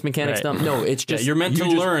dumb, this mechanic's dumb. No, it's just... you're meant to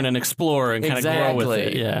learn and explore and kind of grow with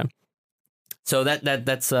it. Yeah. So that's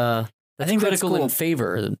I think critical that's cool. in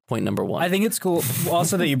favor, point number one. I think it's cool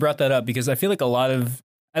also that you brought that up because I feel like a lot of,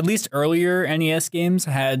 at least earlier NES games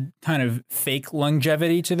had kind of fake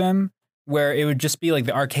longevity to them where it would just be like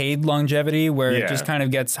the arcade longevity where it just kind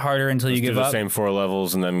of gets harder until you give do the up. same 4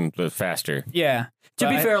 levels and then the faster. Yeah. to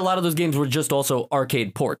be fair, a lot of those games were just also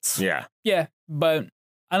arcade ports. Yeah. Yeah, but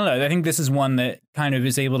I don't know. I think this is one that kind of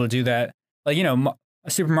is able to do that. Like, you know,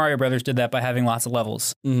 Super Mario Brothers did that by having lots of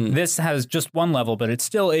levels. Mhm. This has just one level, but it's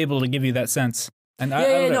still able to give you that sense. And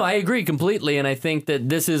I agree completely. And I think that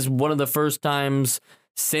this is one of the first times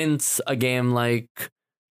since a game like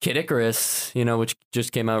Kid Icarus, you know, which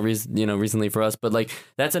just came out, recently for us. But like,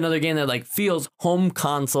 that's another game that like feels home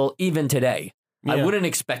console even today. I wouldn't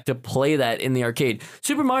expect to play that in the arcade.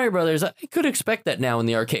 Super Mario Brothers, I could expect that now in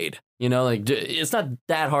the arcade. You know, like it's not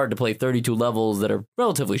that hard to play 32 levels that are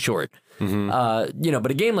relatively short. Mm-hmm.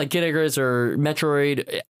 But a game like Kid Icarus or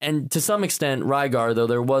Metroid, and to some extent Rygar, though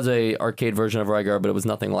there was a arcade version of Rygar, but it was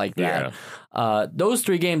nothing like that. Those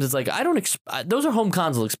 3 games, it's like I don't. Those are home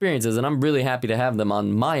console experiences, and I'm really happy to have them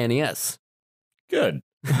on my NES. Good.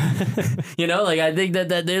 You know, like I think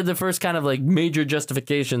that they're the first kind of like major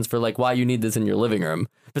justifications for like why you need this in your living room,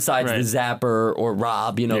 besides the Zapper or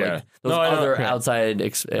Rob. You know, like those other outside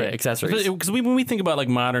accessories. Because when we think about like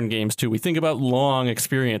modern games too, we think about long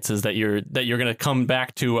experiences that you're going to come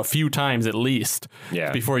back to a few times at least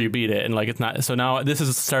before you beat it, and like it's not. So now this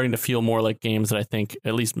is starting to feel more like games that I think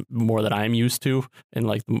at least more that I'm used to, and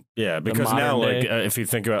like because now like day. if you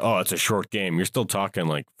think about it's a short game, you're still talking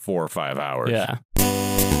like 4 or 5 hours. Yeah.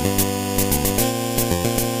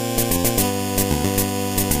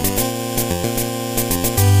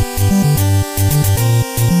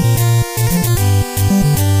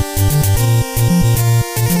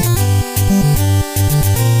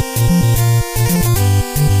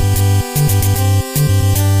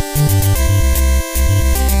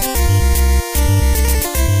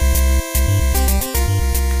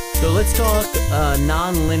 So let's talk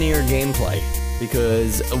non-linear gameplay,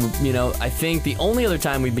 because I think the only other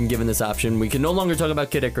time we've been given this option, we can no longer talk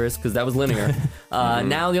about Kid Icarus because that was linear.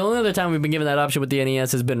 Now the only other time we've been given that option with the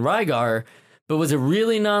NES has been Rygar. But was it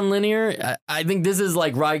really non-linear? I think this is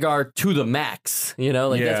like Rygar to the max. You know,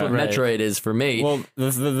 like that's what Metroid is for me. Well,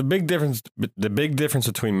 the big difference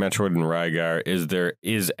between Metroid and Rygar is there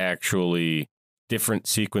is actually different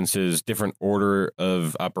sequences, different order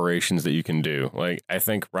of operations that you can do. Like I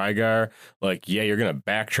think Rygar, like you're gonna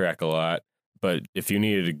backtrack a lot, but if you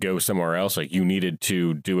needed to go somewhere else, like you needed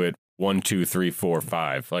to do it 1, 2, 3, 4,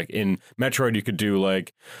 5. Like in Metroid, you could do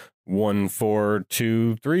like 1, 4,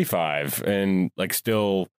 2, 3, 5, and like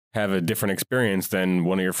still have a different experience than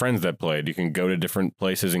one of your friends that played. You can go to different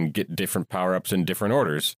places and get different power-ups in different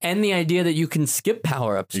orders. And the idea that you can skip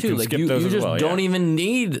power-ups You too. can Like skip you those as just well, don't yeah. even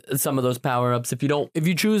need some of those power-ups if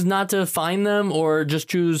you choose not to find them or just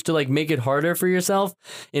choose to like make it harder for yourself.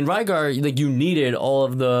 In Rygar, like you needed all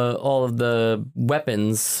of the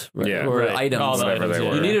weapons right, Yeah, or right. items. All the Whatever items, they yeah.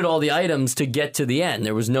 were. You needed all the items to get to the end.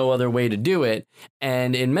 There was no other way to do it.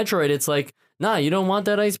 And in Metroid, it's like, nah, you don't want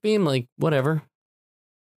that ice beam? Like, whatever.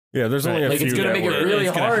 Yeah, there's only a Like, few it's going to that make it were- really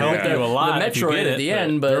It's gonna hard help with the you a lot if you Metroid get at it, the but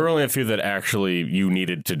end. But there were only a few that actually you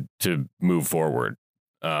needed to move forward.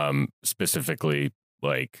 Specifically,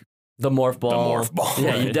 like the morph ball. morph ball,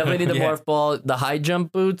 Yeah, you right. definitely need the Yeah. morph ball. The high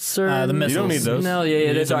jump boots or The you don't need missiles. those. No, You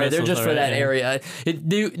yeah, need sorry. the They're just missiles, for that right, yeah.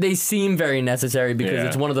 area. They seem very necessary because Yeah.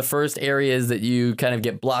 it's one of the first areas that you kind of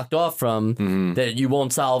get blocked off from Mhm. that you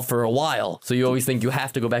won't solve for a while. So you always think you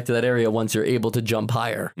have to go back to that area once you're able to jump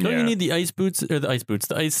higher. Don't Yeah. you need the ice boots or the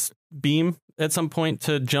ice beam at some point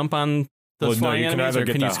to jump on the Well, no, flying you can enemies, either or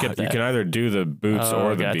get can the, you skip that? You can either do the boots Oh,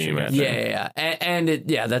 or the gotcha, beam. I gotcha. think.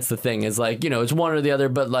 Yeah. That's the thing is like, it's one or the other,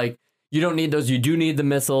 but like you don't need those. You do need the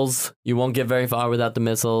missiles. You won't get very far without the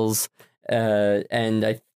missiles. And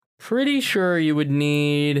I'm pretty sure you would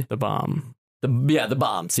need the bomb. the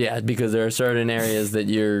bombs. Yeah, because there are certain areas that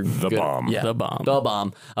you're The good- bomb. Yeah, The bomb. the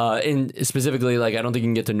bomb. And specifically, like I don't think you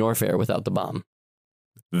can get to Norfair without the bomb.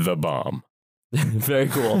 The bomb. Very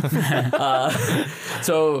cool.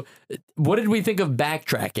 So, what did we think of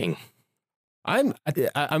backtracking? I'm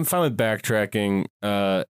fine with backtracking.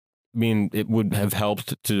 I mean, it would have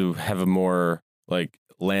helped to have a more like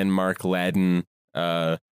landmark laden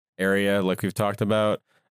area, like we've talked about.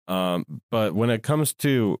 But when it comes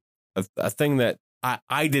to a thing that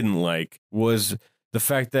I didn't like was the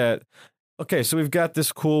fact that okay, so we've got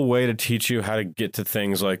this cool way to teach you how to get to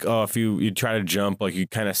things like, oh, if you try to jump, like you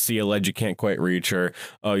kind of see a ledge you can't quite reach, or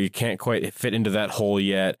oh, you can't quite fit into that hole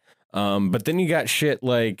yet. But then you got shit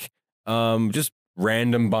like just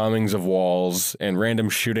random bombings of walls and random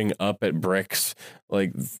shooting up at bricks.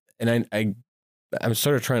 Like, and I'm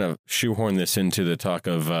sort of trying to shoehorn this into the talk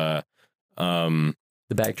of The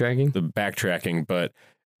backtracking? the backtracking, but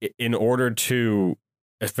in order to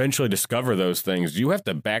eventually discover those things, you have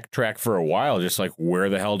to backtrack for a while, just like where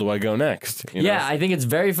the hell do I go next? You Yeah, know? I think it's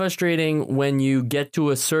very frustrating when you get to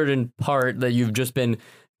a certain part that you've just been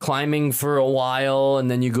climbing for a while and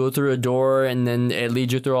then you go through a door and then it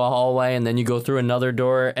leads you through a hallway and then you go through another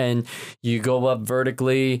door and you go up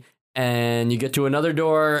vertically and you get to another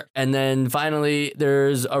door and then finally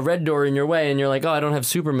there's a red door in your way and you're like, oh, I don't have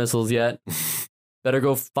super missiles yet. Better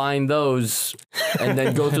go find those and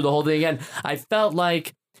then go through the whole thing again. I felt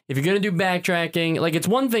like if you're going to do backtracking, like it's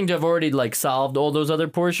one thing to have already like solved all those other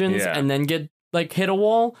portions Yeah. and then get like hit a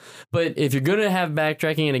wall. But if you're going to have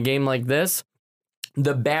backtracking in a game like this,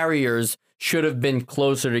 the barriers should have been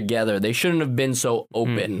closer together. They shouldn't have been so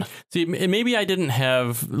open. See, maybe I didn't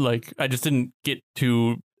have I just didn't get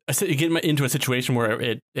to into a situation where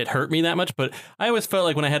it hurt me that much. But I always felt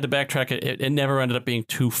like when I had to backtrack, it never ended up being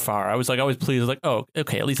too far. I was like always pleased, like, oh,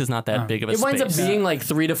 okay, at least it's not that big of a It space. winds up being like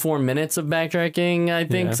 3 to 4 minutes of backtracking, I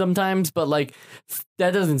think, Yeah. sometimes. But like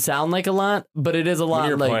that doesn't sound like a lot, but it is a lot. When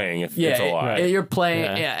you're like, playing, it's yeah, a lot. You're playing,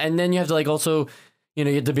 Yeah. yeah, and then you have to like also, you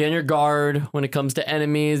have to be on your guard when it comes to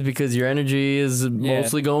enemies because your energy is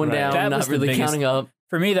mostly going right. down, That not was the really biggest- counting up.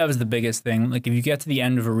 For me, that was the biggest thing. Like if you get to the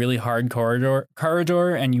end of a really hard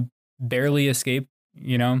corridor and you barely escape,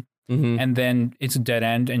 Mhm. and then it's a dead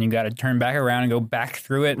end and you got to turn back around and go back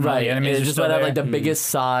through it. and all Right, the and enemies it's are just still about there. like the biggest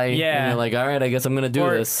sigh. Yeah. and you're like, all right, I guess I'm gonna do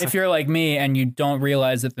Or this. if you're like me and you don't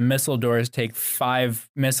realize that the missile doors take 5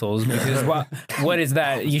 missiles, because what is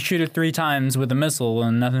that? You shoot it 3 times with a missile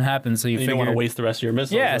and nothing happens. So you You figure, don't want to waste the rest of your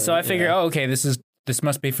missiles. yeah. So I right? figure, Yeah. oh, okay, this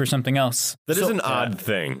must be for something else. That is So- an odd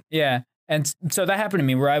thing. Yeah, and so that happened to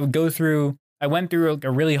me where I went through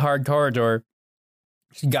a really hard corridor,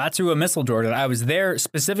 got through a missile door that I was there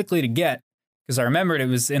specifically to get because I remembered it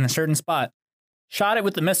was in a certain spot. Shot it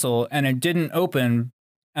with the missile and it didn't open,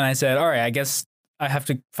 and I said, "All right, I guess I have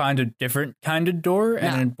to find a different kind of door." And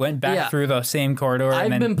Yeah. it went back Yeah. through the same corridor, I've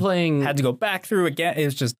and then been playing. had to go back through again. It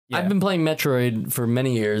was just I've been playing Metroid for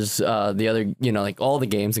many years. The other, like all the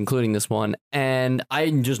games, including this one, and I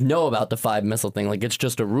just know about the 5 missile thing. Like it's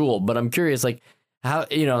just a rule. But I'm curious, like how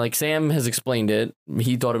like Sam has explained it.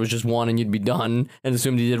 He thought it was just 1 and you'd be done, and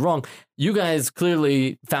assumed he did wrong. You guys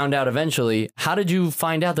clearly found out eventually. How did you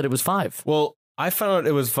find out that it was 5? Well, I found out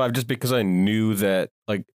it was 5 just because I knew that,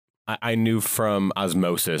 like, I knew from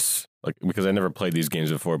osmosis, like, because I never played these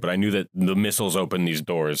games before, but I knew that the missiles open these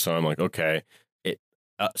doors. So I'm like, okay,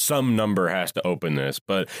 some number has to open this.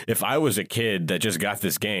 But if I was a kid that just got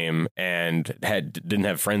this game and didn't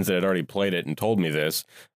have friends that had already played it and told me this,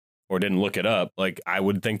 or didn't look it up, like I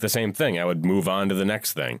would think the same thing. I would move on to the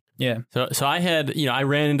next thing. Yeah. So I had, I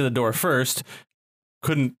ran into the door first,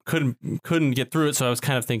 couldn't get through it. So I was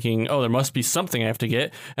kind of thinking, oh, there must be something I have to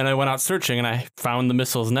get. And I went out searching and I found the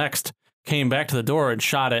missiles next, came back to the door and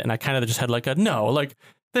shot it. And I kind of just had like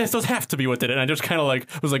those have to be what did it. And I just kind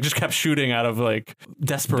of just kept shooting out of like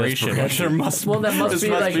desperation. Which there must Well, that must be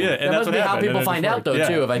like be it. And that must be how people find out though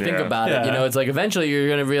too. If I think about it, it's like eventually you're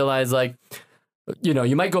gonna realize like,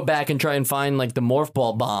 you might go back and try and find like the morph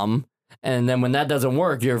ball bomb. And then when that doesn't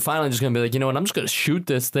work, you're finally just going to be like, you know what, I'm just going to shoot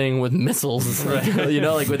this thing with missiles,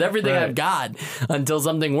 like with everything I've got until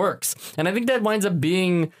something works. And I think that winds up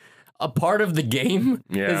being a part of the game.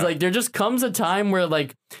 Yeah. It's like there just comes a time where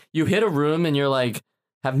like you hit a room and you're like,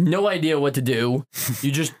 have no idea what to do.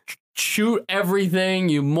 You just shoot everything.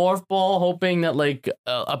 You morph ball hoping that like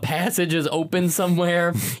a passage is open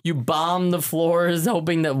somewhere. You bomb the floors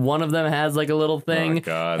hoping that one of them has like a little thing. Oh,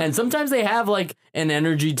 God. And sometimes they have like an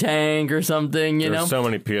energy tank or something, There's so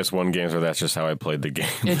many PS1 games where that's just how I played the game.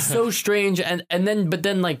 It's so strange. And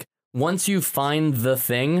then like once you find the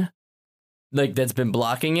thing like that's been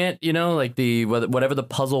blocking it, like the whatever the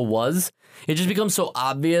puzzle was, it just becomes so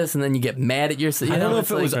obvious, and then you get mad at yourself. I don't know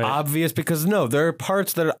if it was obvious because there are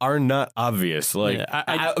parts that are not obvious. Like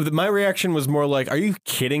my reaction was more like, "Are you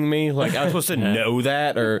kidding me? Like I was supposed to know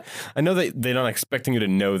that?" Or I know that they're not expecting you to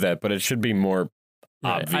know that, but it should be more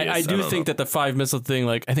obvious. I do think that the 5 missile thing,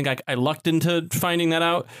 like I think I lucked into finding that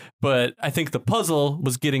out, but I think the puzzle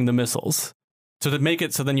was getting the missiles. So to make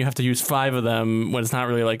it so then you have to use 5 of them when it's not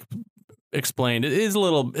really like explained, it is a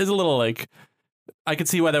little like, I could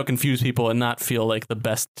see why that would confuse people and not feel like the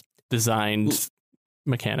best designed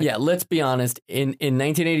mechanic. Yeah, let's be honest. In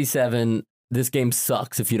 1987, this game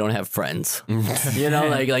sucks if you don't have friends.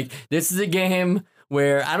 Like this is a game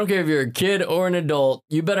where I don't care if you're a kid or an adult,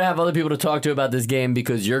 you better have other people to talk to about this game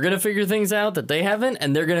because you're going to figure things out that they haven't,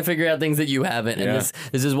 and they're going to figure out things that you haven't. And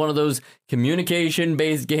this is one of those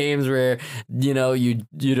communication-based games where, you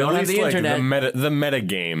don't have the internet. The meta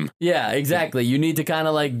game. Yeah, exactly. You need to kind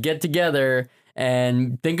of like get together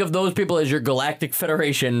and think of those people as your Galactic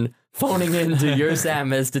Federation phoning into your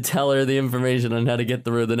Samus to tell her the information on how to get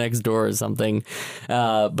through the next door or something.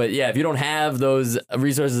 But yeah, if you don't have those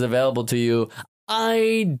resources available to you,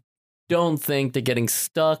 I don't think that getting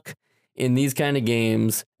stuck in these kind of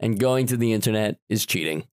games and going to the internet is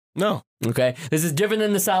cheating. No. Okay. This is different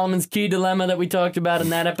than the Solomon's Key dilemma that we talked about in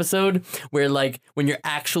that episode, where like when you're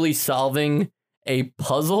actually solving a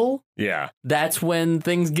puzzle, that's when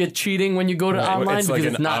things get cheating when you go to online because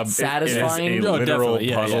it's not satisfying. It is a literal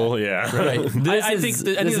puzzle. Right. I think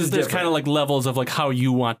there's kind of like levels of like how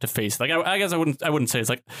you want to face it. Like I guess I wouldn't say it's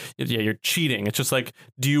like you're cheating. It's just like,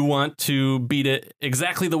 do you want to beat it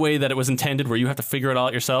exactly the way that it was intended, where you have to figure it all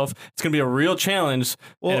out yourself? It's gonna be a real challenge,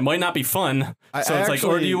 and it might not be fun.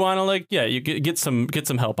 Or do you want to like you get some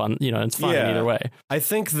help on it's fine either way. I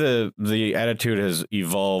think the attitude has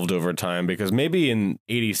evolved over time because maybe in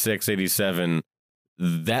 86, 87,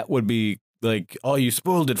 that would be like, oh, you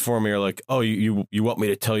spoiled it for me, or like, oh, you want me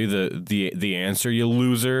to tell you the answer, you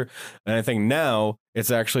loser. And I think now it's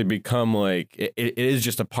actually become like it is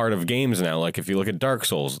just a part of games now. Like if you look at Dark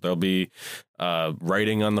Souls, there'll be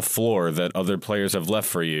writing on the floor that other players have left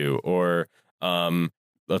for you, or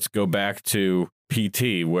let's go back to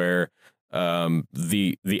PT where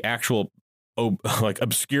the actual like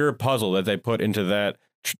obscure puzzle that they put into that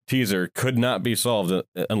teaser could not be solved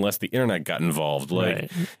unless the internet got involved.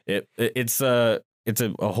 Like it's a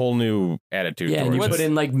whole new attitude. Yeah, and you put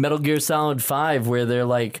in like Metal Gear Solid 5 where they're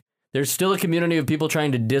like, there's still a community of people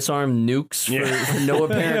trying to disarm nukes for no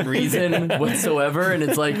apparent reason whatsoever. And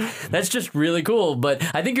it's like, that's just really cool. But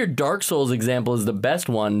I think your Dark Souls example is the best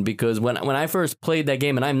one because when I first played that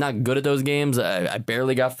game, and I'm not good at those games, I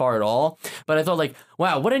barely got far at all. But I thought like,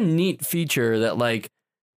 wow, what a neat feature that like,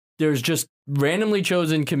 there's just randomly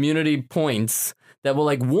chosen community points that will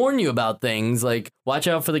like warn you about things, like watch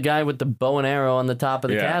out for the guy with the bow and arrow on the top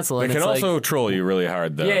of the castle. And it can also troll you really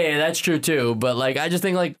hard though. Yeah, that's true too. But like, I just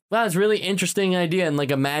think like, wow, it's a really interesting idea. And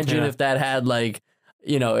like, imagine if that had like,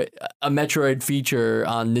 a Metroid feature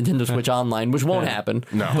on Nintendo Switch Online, which won't happen.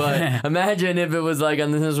 No. But imagine if it was like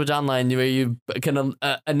on Nintendo Switch Online where you can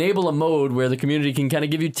enable a mode where the community can kind of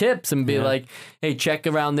give you tips and be like, hey, check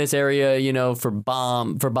around this area, for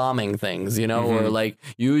bombing things, or like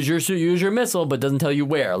use your missile, but doesn't tell you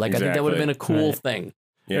where. Like, exactly. I think that would have been a cool thing.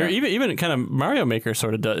 Yeah. Or even kind of Mario Maker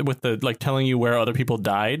sort of does with the like telling you where other people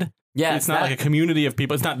died. Yeah. It's not like a community of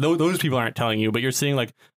people. It's not those people aren't telling you, but you're seeing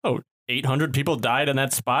like, oh, 800 people died in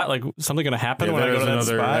that spot. Like something going to happen when I go to that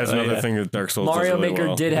spot. That's another thing that Dark Souls Mario does really Maker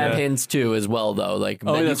well. did have hints too, as well, though. Like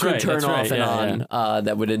that you could turn off and on.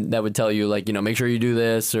 That would tell you, like, make sure you do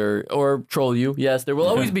this or troll you. Yes, there will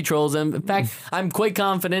always be trolls. And in fact, I'm quite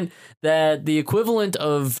confident that the equivalent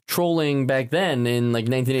of trolling back then in like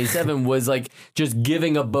 1987 was like just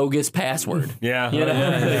giving a bogus password. Yeah,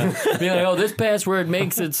 Being like, oh, this password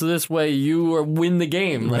makes it so this way you win the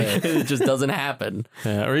game. Like it just doesn't happen.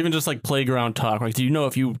 Yeah, or even just like playground talk. Like, do you know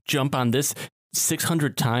if you jump on this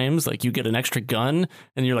 600 times, like you get an extra gun,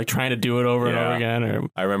 and you're like trying to do it over and over again? Or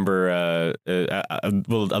I remember.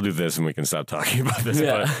 I'll do this, and we can stop talking about this.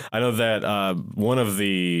 Yeah. But I know that one of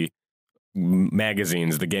the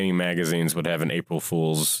magazines, the gaming magazines, would have an April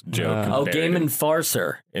Fool's joke. Game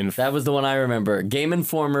Enforcer. That was the one I remember. Game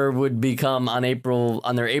Informer would become on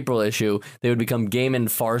their April issue. They would become Game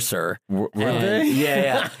Enforcer. Were they?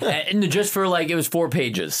 Yeah. And just for like, it was 4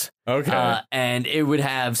 pages. Okay. And it would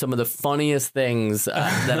have some of the funniest things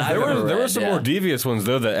that I ever read. There were some more devious ones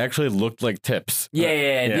though that actually looked like tips.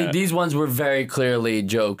 Yeah. These ones were very clearly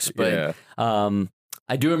jokes, but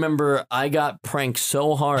I do remember I got pranked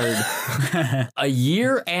so hard a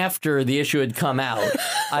year after the issue had come out.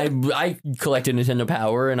 I collected Nintendo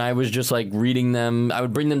Power and I was just like reading them. I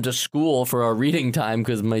would bring them to school for our reading time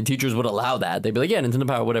because my teachers would allow that. They'd be like, yeah, Nintendo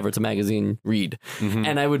Power, whatever, it's a magazine, read. Mm-hmm.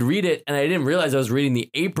 And I would read it and I didn't realize I was reading the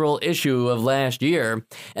April issue of last year.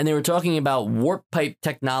 And they were talking about warp pipe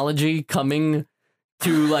technology coming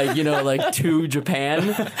to to Japan,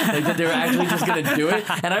 like that they were actually just gonna do it.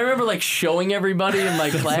 And I remember like showing everybody in my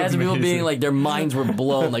class and people being like, their minds were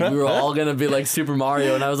blown, like we were all gonna be like Super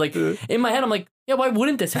Mario. And I was like, in my head, I'm like, yeah, why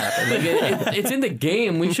wouldn't this happen? Like it's in the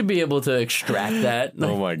game. We should be able to extract that.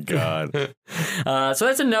 Oh my god. So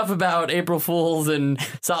that's enough about April Fools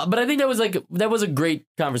but I think that was a great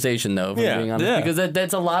conversation though. If I'm being honest, because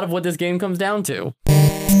that's a lot of what this game comes down to.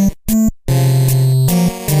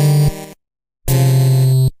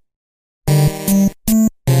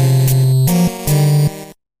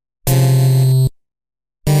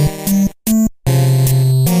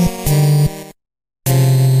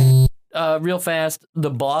 Real fast, the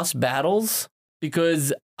boss battles,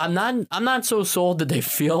 because I'm not so sold that they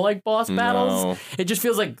feel like boss battles. No. It just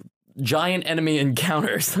feels like giant enemy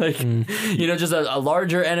encounters, like just a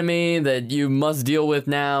larger enemy that you must deal with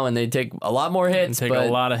now, and they take a lot more hits. Take a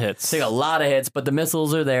lot of hits, but the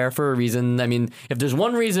missiles are there for a reason. I mean, if there's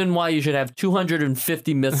one reason why you should have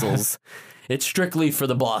 250 missiles. It's strictly for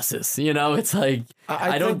the bosses. It's like,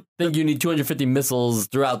 I don't think you need 250 missiles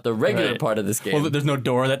throughout the regular part of this game. Well, there's no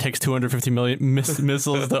door that takes 250 million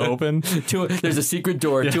missiles to open. There's a secret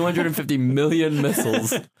door, 250 million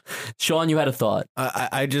missiles. Sean, you had a thought.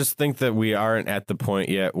 I just think that we aren't at the point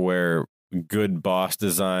yet where good boss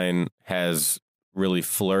design has really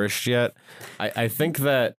flourished yet. I think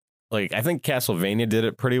that I think Castlevania did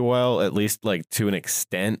it pretty well, at least like to an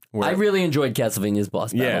extent. I really enjoyed Castlevania's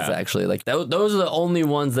boss battles, actually. Like those are the only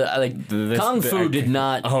ones that I like. Kung Fu did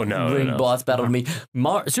not bring boss battle to me.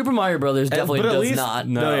 Super Mario Brothers definitely does not.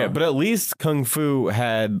 No, but at least Kung Fu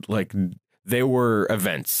had they were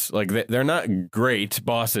events. Like they're not great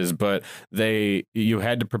bosses, but you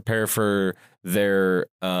had to prepare for their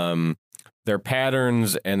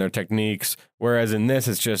patterns and their techniques. Whereas in this,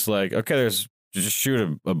 it's just like, okay, just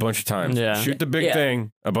shoot a bunch of times. Yeah. Shoot the big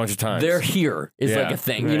thing a bunch of times. They're here is like a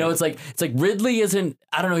thing. Right. It's like Ridley isn't,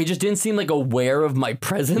 I don't know, he just didn't seem like aware of my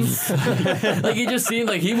presence. Like he just seemed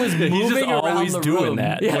like he was moving around always the doing room.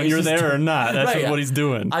 that. When you're there or not, that's just what he's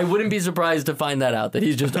doing. I wouldn't be surprised to find that out, that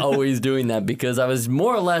he's just always doing that, because I was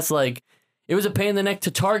more or less like, it was a pain in the neck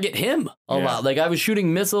to target him a lot. Like I was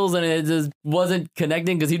shooting missiles and it just wasn't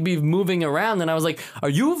connecting because he'd be moving around. And I was like, are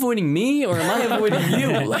you avoiding me or am I avoiding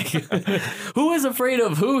you? Like, who is afraid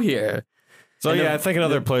of who here? So I think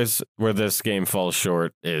another place where this game falls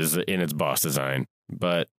short is in its boss design.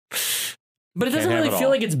 But it doesn't really feel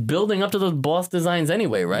like it's building up to those boss designs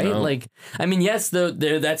anyway, right? No. Like, I mean, yes,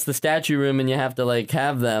 that's the statue room and you have to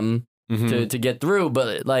have them to get through.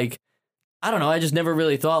 But I don't know. I just never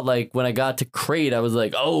really thought, when I got to Kraid, I was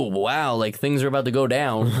like, oh, wow, things are about to go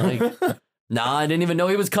down. Nah, I didn't even know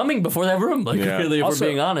he was coming before that room. Really, if we're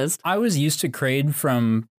being honest. I was used to Kraid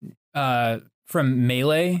from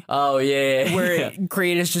Melee. Oh, yeah. Where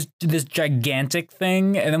Kraid is just this gigantic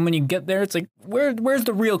thing. And then when you get there, it's like, where's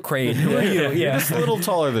the real Kraid? Who are you? Yeah. Just a little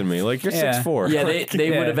taller than me. You're 6'4". Yeah,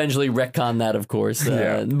 they would eventually retcon that, of course.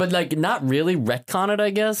 But, not really retcon it,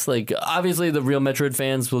 I guess. Obviously, the real Metroid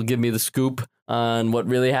fans will give me the scoop on what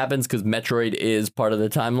really happens, because Metroid is part of the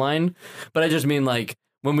timeline. But I just mean,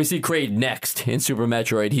 when we see Kraid next in Super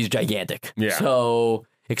Metroid, he's gigantic. Yeah. So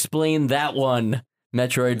explain that one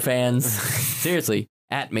Metroid fans. Seriously,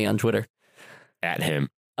 at me on Twitter. At him.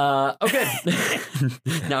 Okay.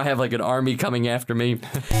 Now I have like an army coming after me.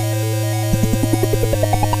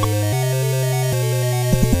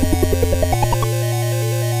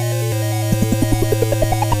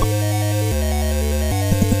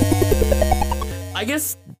 I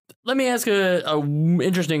guess let me ask a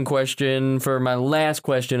interesting question for my last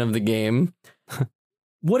question of the game.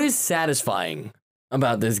 What is satisfying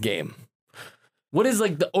about this game? What is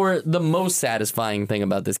like the most satisfying thing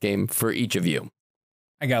about this game for each of you?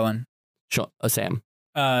 I got one. Sam.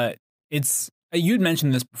 It's you'd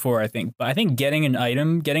mentioned this before, I think, but I think getting an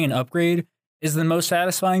item, getting an upgrade is the most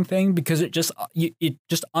satisfying thing because it just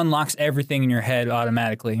unlocks everything in your head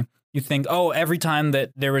automatically. You think, oh, every time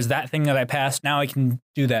that there was that thing that I passed, now I can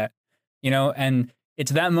do that, and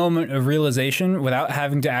it's that moment of realization without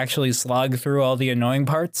having to actually slog through all the annoying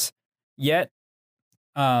parts yet,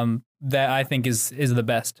 that I think is the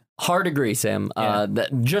best. Hard agree, Sam. Yeah.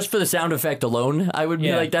 That just for the sound effect alone, I would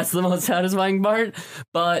be like, that's the most satisfying part.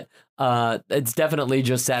 But it's definitely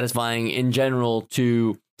just satisfying in general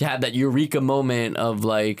to have that eureka moment of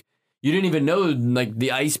like, you didn't even know like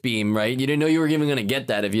the ice beam, right? You didn't know you were even going to get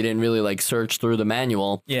that if you didn't really like search through the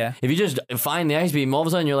manual. Yeah. If you just find the ice beam, all of a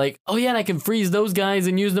sudden you're like, oh yeah, and I can freeze those guys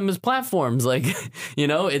and use them as platforms. Like,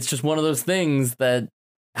 it's just one of those things that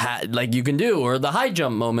like you can do, or the high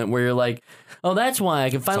jump moment where you're like, oh, that's why I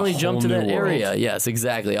can finally jump to that area. Yes,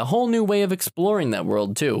 exactly. A whole new way of exploring that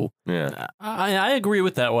world too. Yeah, I agree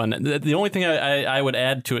with that one. The only thing I would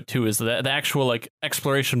add to it too is the actual like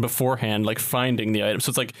exploration beforehand, like finding the items. So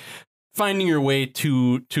it's like finding your way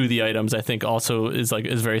to the items, I think also is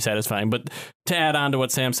very satisfying. But to add on to what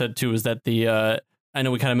Sam said too is that I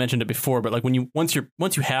know we kind of mentioned it before, but like once you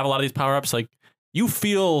have a lot of these power ups, like you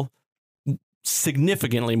feel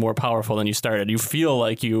significantly more powerful than you started. You feel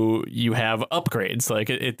like you have upgrades. Like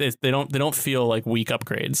they don't feel like weak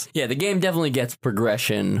upgrades. Yeah, the game definitely gets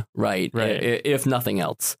progression right. If nothing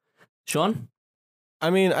else. Sean? I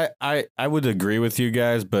mean, I would agree with you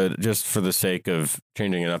guys, but just for the sake of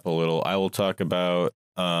changing it up a little, I will talk about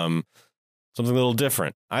something a little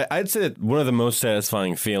different. I'd say that one of the most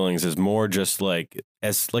satisfying feelings is more just like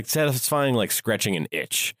satisfying like scratching an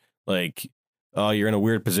itch. Like, oh, you're in a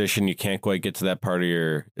weird position, you can't quite get to that part of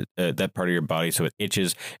your body, so it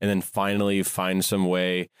itches, and then finally you find some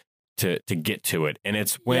way to get to it, and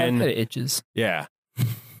it's when it itches. Yeah.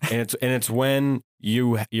 And it's when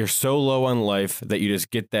you're so low on life that you just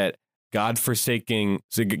get that godforsaken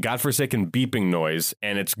beeping noise,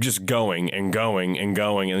 and it's just going and going and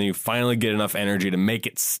going, and then you finally get enough energy to make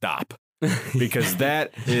it stop. Because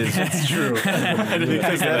that's true.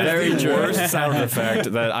 Because that is the worst sound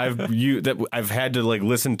effect that I've had to like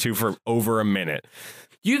listen to for over a minute.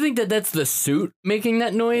 Do you think that that's the suit making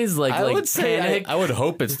that noise? I would say I would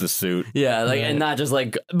hope it's the suit. Yeah, like and not just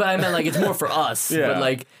like, but I meant like it's more for us. Yeah. But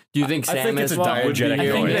like, do you think Samus? I think it's a diegetic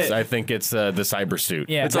noise. I think it's the cyber suit.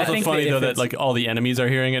 Yeah, it's also funny though that like all the enemies are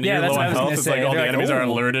hearing it. Yeah, you're that's low what I on was health. gonna It's say. like all the They're enemies are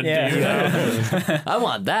alerted to you. I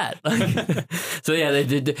want that. So yeah, they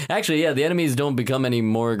did. Actually, yeah, the enemies don't become any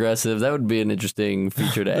more aggressive. That would be an interesting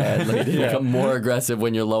feature to add. Like they become more aggressive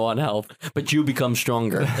when you're low on health, but you become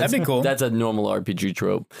stronger. That'd be cool. That's a normal RPG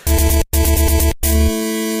trope.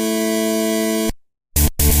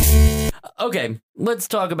 Okay, let's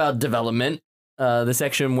talk about development. The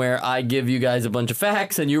section where I give you guys a bunch of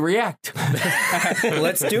facts and you react.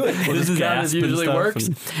 Let's do it. This is how this usually works.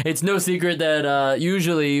 It's no secret that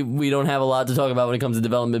usually we don't have a lot to talk about when it comes to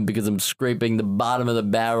development because I'm scraping the bottom of the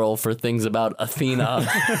barrel for things about Athena.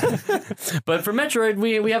 But for Metroid,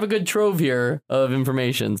 we have a good trove here of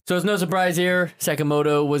information. So it's no surprise here,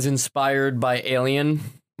 Sakamoto was inspired by Alien,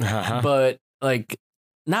 but like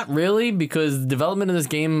not really, because development of this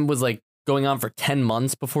game was like going on for 10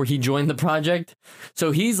 months before he joined the project.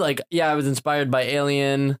 So he's like, yeah, I was inspired by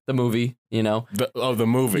Alien, the movie, The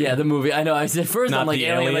movie. Yeah, the movie. I know. I said first, Not I'm like, the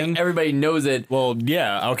Alien, alien? like everybody knows it. Well,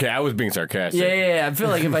 yeah. Okay, I was being sarcastic. Yeah. I feel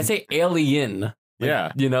like if I say Alien,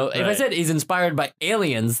 Yeah. if I Right. said he's inspired by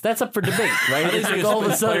aliens, that's up for debate, right? It's like all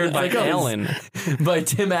of a sudden, it's by like, oh, Alan. by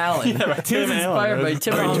Tim Allen. Yeah, by Tim He was Allen. inspired by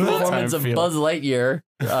Tim Very Allen's good performance time of feel. Buzz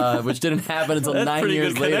Lightyear, which didn't happen until That's 9 pretty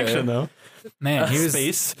years good later. connection, though. Man, he was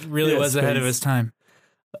Space. really Yeah, was ahead of space. his time.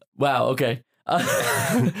 Wow. Okay.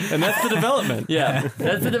 And that's the development. Yeah,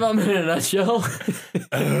 that's the development in a nutshell.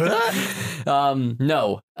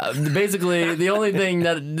 No, basically the only thing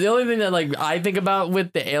that like I think about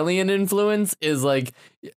with the alien influence is like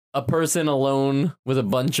a person alone with a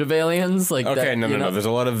bunch of aliens. Like Okay, that, no. There's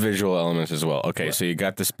a lot of visual elements as well. Okay, so you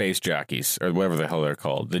got the space jockeys, or whatever the hell they're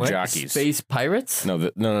called. The jockeys. Space pirates. No.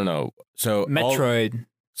 So Metroid.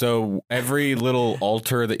 So every little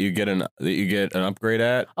altar that you get an upgrade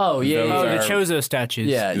at. Oh yeah, Those Oh, the are- Chozo statues.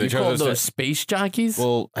 yeah. the You call Chozo those space jockeys?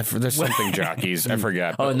 Well, there's something jockeys. I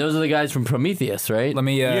forgot. Oh, and those are the guys from Prometheus, right? Let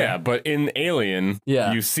me. yeah, but in Alien,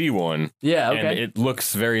 Yeah. you see one, Yeah. and Okay. it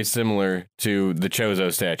looks very similar to the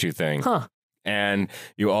Chozo statue thing. Huh. And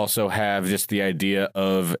you also have just the idea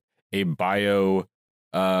of a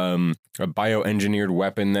bioengineered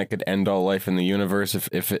weapon that could end all life in the universe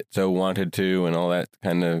if it so wanted to, and all that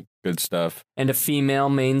kind of good stuff. And a female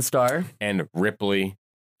main star. And Ripley,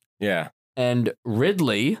 yeah, And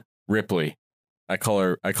Ridley. Ripley. I call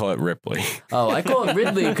it Ripley. Oh, I call it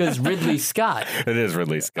Ridley because Ridley Scott. It is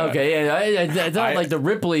Ridley Scott. Okay, yeah, I thought I- like the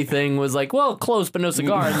Ripley thing was like, well, close but no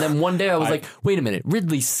cigar. And then one day I was like, wait a minute,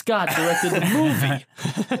 Ridley Scott directed the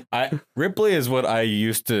movie. Ripley is what I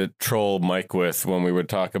used to troll Mike with when we would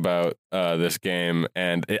talk about this game,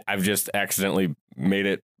 and I've just accidentally made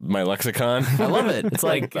it my lexicon. I love it. It's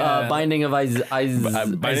like Binding of Binding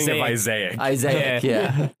of Isaiah. Isaiah.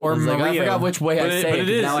 Yeah. Or I was like, I Maria. forgot which way I say it.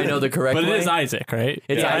 'Cause now I know the correct But way. it is Isaac, right?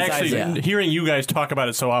 It's I Isaac, actually, yeah. hearing you guys talk about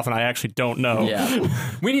it so often, I actually don't know. Yeah.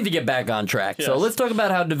 We need to get back on track. So Yes. let's talk about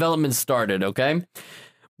how development started, okay?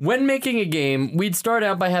 When making a game, we'd start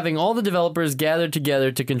out by having all the developers gathered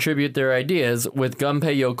together to contribute their ideas, with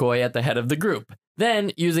Gunpei Yokoi at the head of the group.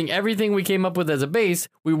 Then, using everything we came up with as a base,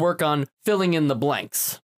 we work on filling in the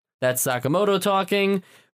blanks. That's Sakamoto talking,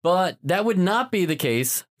 but that would not be the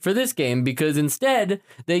case for this game because instead,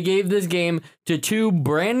 they gave this game to two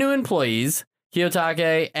brand new employees,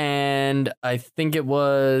 Kiyotake and I think it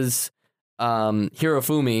was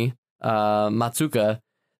Hirofumi Matsuka.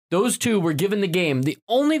 Those two were given the game. The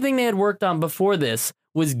only thing they had worked on before this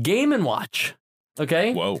was Game & Watch.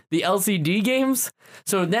 Okay? Whoa. The LCD games.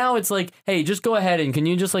 So now it's like, hey, just go ahead and can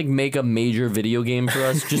you just like make a major video game for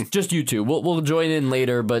us? just you two. We'll join in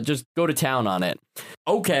later, but just go to town on it.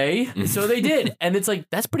 Okay. So they did. And it's like,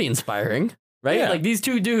 that's pretty inspiring, right? Yeah. Like these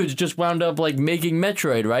two dudes just wound up like making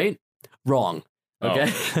Metroid, right? Wrong.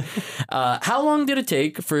 Okay. How long did it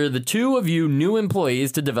take for the two of you new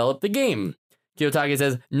employees to develop the game? Kiyotake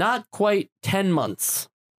says, not quite 10 months.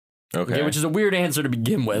 Okay. Which is a weird answer to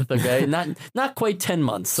begin with. Okay. not quite 10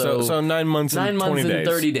 months. So 9 months and 9 20 months days. and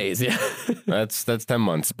 30 days. Yeah. That's 10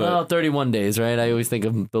 months, but Well, 31 days, right? I always think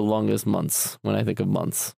of the longest months when I think of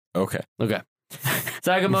months. okay. Okay.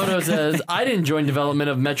 Sakamoto says, I didn't join development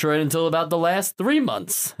of Metroid until about the last 3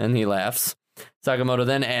 months. And he laughs. Sakamoto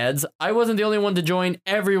then adds, I wasn't the only one to join.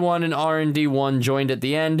 Everyone in R&D 1 joined at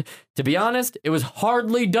the end. To be honest, it was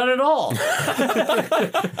hardly done at all.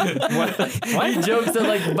 He jokes that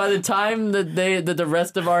like by the time that the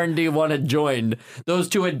rest of R&D 1 had joined, those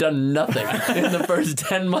two had done nothing in the first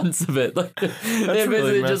 10 months of it. Like, they really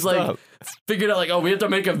basically just messed like up. figured out like, oh, we have to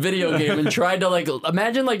make a video game and tried to like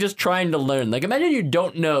imagine like just trying to learn. Like imagine you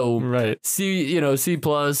don't know Right. C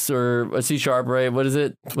plus or a C sharp, right? What is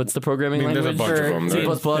it? What's the programming I mean, language? there's a bunch of them. C There's-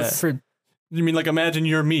 plus plus. For You mean like imagine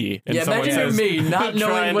you're me? And Yeah, someone imagine you're says, me not "Try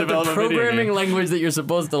knowing and what the develop a video programming game." language that you're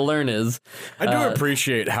supposed to learn is. I do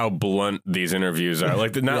appreciate how blunt these interviews are.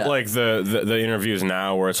 Like not Yeah. like the interviews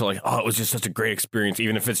now where it's like, oh, it was just such a great experience,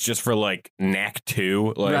 even if it's just for like Knack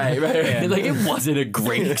 2. Like, Right. Like it wasn't a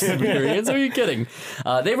great experience. Are you kidding?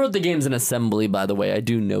 They wrote the games in assembly, by the way. I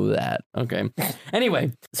do know that. Okay.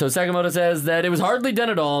 Anyway, so Sakamoto says that it was hardly done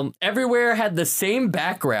at all. Everywhere had the same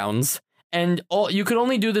backgrounds. And you could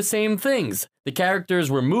only do the same things. The characters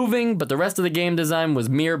were moving, but the rest of the game design was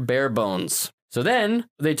mere bare bones. So then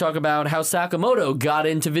they talk about how Sakamoto got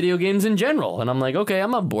into video games in general. And I'm like, okay,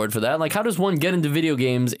 I'm on board for that. Like, how does one get into video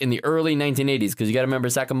games in the early 1980s? Because you got to remember,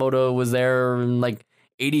 Sakamoto was there in like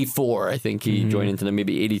 84. I think he joined into them,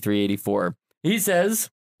 maybe 83, 84. He says,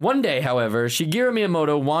 one day, however, Shigeru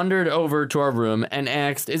Miyamoto wandered over to our room and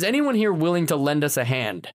asked, is anyone here willing to lend us a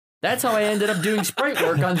hand? That's how I ended up doing sprite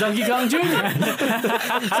work on Donkey Kong Jr.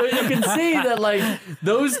 So you can see that, like,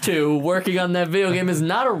 those two working on that video game is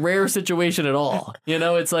not a rare situation at all. You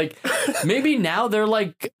know, it's like, maybe now they're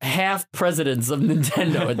like half presidents of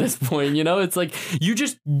Nintendo at this point. You know, it's like, you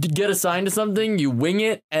just get assigned to something, you wing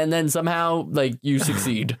it, and then somehow, like, you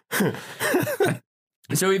succeed.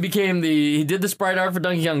 So he did the sprite art for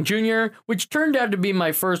Donkey Kong Jr., which turned out to be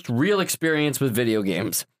my first real experience with video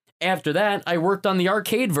games. After that, I worked on the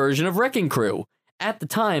arcade version of Wrecking Crew. At the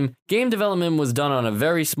time, game development was done on a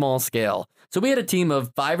very small scale. So we had a team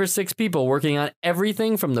of 5 or 6 people working on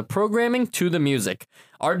everything from the programming to the music.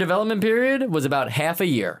 Our development period was about half a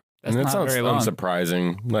year. And that not sounds very long.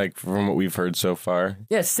 unsurprising, like from what we've heard so far.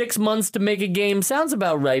 Yeah, 6 months to make a game sounds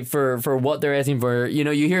about right for what they're asking for. You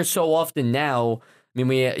know, you hear so often now, I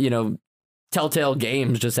mean, Telltale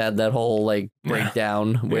Games just had that whole like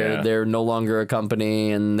breakdown where they're no longer a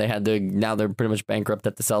company and now they're pretty much bankrupt,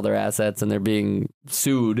 have to sell their assets and they're being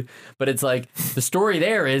sued. But it's like the story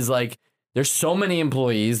there is like there's so many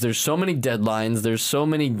employees, there's so many deadlines, there's so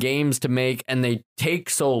many games to make, and they take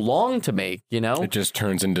so long to make, you know? It just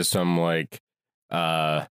turns into some like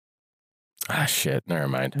shit, never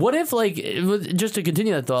mind. What if, like, just to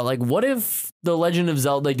continue that thought, like, what if the Legend of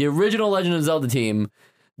Zelda, like the original Legend of Zelda team,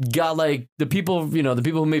 got like the people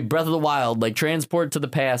who made Breath of the Wild, like transport to the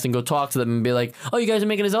past and go talk to them and be like, oh, you guys are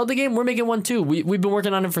making a Zelda game? We're making one too. We've been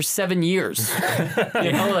working on it for 7 years.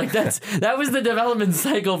 You know, like that was the development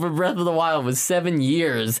cycle for Breath of the Wild was 7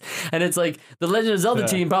 years. And it's like the Legend of Zelda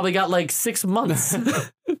team probably got like 6 months.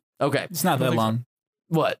 Okay. It's not that long.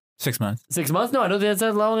 What? 6 months. 6 months? No, I don't think that's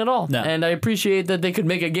that long at all. No. And I appreciate that they could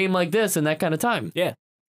make a game like this in that kind of time. Yeah.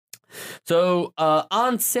 So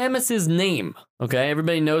on Samus's name, okay,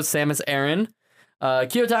 everybody knows Samus Aran.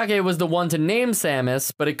 Kiyotake was the one to name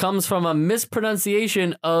Samus, but it comes from a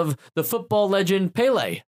mispronunciation of the football legend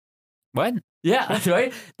Pele. What? Yeah,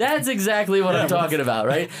 right? That's exactly what I'm talking about,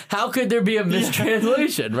 right? How could there be a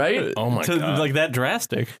mistranslation, right? Oh my god. Like that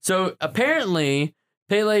drastic. So apparently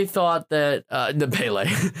Pele thought that the Pele.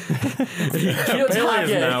 Pele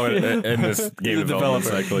is now in this game development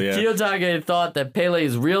cycle, yeah. Kiyotake thought that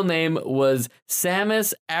Pele's real name was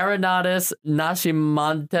Samus Arenatus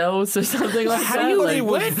Nascimentos or something like How that. do you like,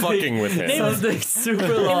 was fucking with him. something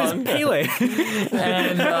super long. Pele.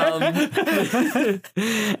 And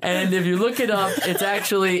and if you look it up, it's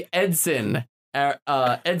actually Edson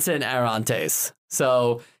Arantes.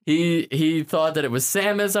 So he thought that it was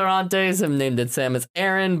Samus Arantes and named it Samus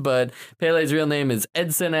Aran, but Pele's real name is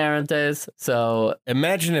Edson Arantes. So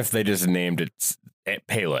Imagine if they just named it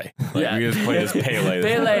Pele. Like Yeah. we just played as Pele.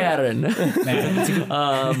 Pele Aran.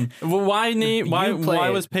 Well, why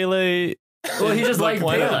was Pele? Well, he just liked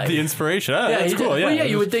Pele. The inspiration. Oh, Yeah, that's he cool. did- Yeah, well, yeah,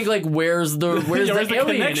 you would think like, where's the where's the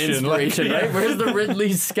alien connection? inspiration, Like, right? Where's the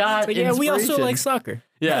Ridley Scott? But yeah, we also inspiration? like soccer.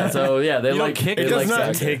 Yeah, so yeah, they You don't like kick- they It does like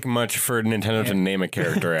not soccer. take much for Nintendo to name a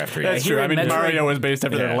character after you. That's here true. I in mean, Metroid- Mario was based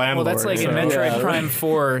after Yeah. their landlord. Well, that's like in so- Metroid Yeah. Prime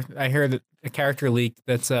 4. I heard that a character leak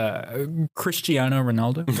that's Cristiano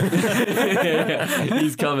Ronaldo.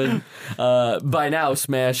 He's coming. By now,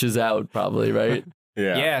 Smash is out, probably, right?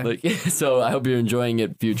 Yeah. Like, so I hope you're enjoying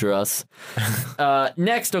it, future us.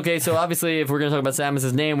 Next, okay, so obviously, if we're going to talk about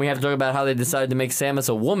Samus's name, we have to talk about how they decided to make Samus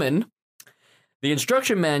a woman. The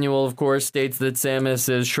instruction manual, of course, states that Samus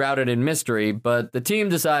is shrouded in mystery, but the team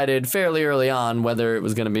decided fairly early on whether it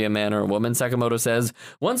was going to be a man or a woman. Sakamoto says,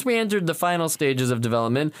 once we entered the final stages of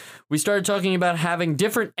development, we started talking about having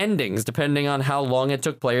different endings depending on how long it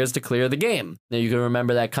took players to clear the game. Now, you can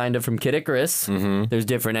remember that kind of from Kid Icarus. Mm-hmm. There's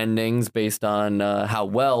different endings based on how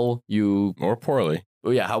well you Or poorly.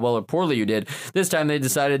 how well or poorly you did. This time they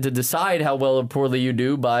decided to decide how well or poorly you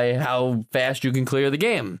do by how fast you can clear the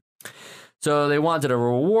game. So they wanted a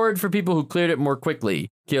reward for people who cleared it more quickly.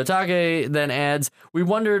 Kiyotake then adds, we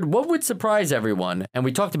wondered what would surprise everyone, and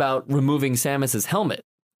we talked about removing Samus's helmet.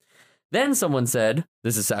 Then someone said,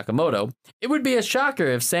 this is Sakamoto, it would be a shocker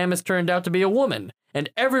if Samus turned out to be a woman, and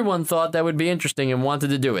everyone thought that would be interesting and wanted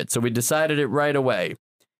to do it, so we decided it right away.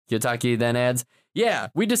 Kiyotake then adds, yeah,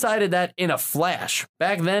 we decided that in a flash.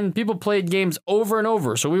 Back then, people played games over and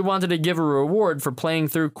over, so we wanted to give a reward for playing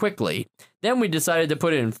through quickly. Then we decided to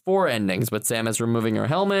put it in 4 endings, with Samus removing her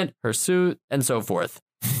helmet, her suit, and so forth.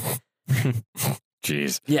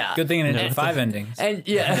 Jeez. Yeah. Good thing it had 5 endings. And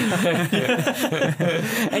yeah.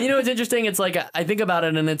 And you know what's interesting? It's like, I think about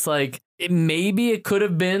it and it's like, maybe it could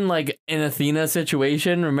have been like an Athena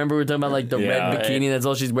situation. Remember we were talking about like the red bikini, that's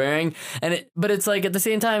all she's wearing. But it's like at the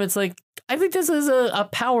same time, it's like, I think this is a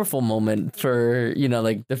powerful moment for,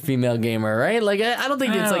 like the female gamer, right? Like, I don't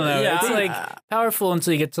think it's like, yeah, it's like powerful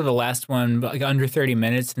until you get to the last one, like under 30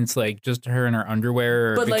 minutes, and it's like just her in her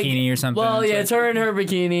underwear or bikini or something. Well, yeah, like, it's her in her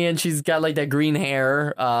bikini, and she's got like that green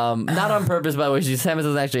hair. Not on purpose, by the way. Samus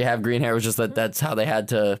doesn't actually have green hair. It was just that's how they had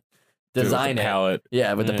to design it. Palette.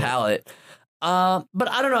 Yeah, with the palette. But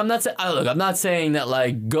I don't know. I'm not saying that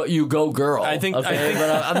like go girl. I think- but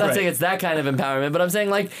I'm not saying it's that kind of empowerment. But I'm saying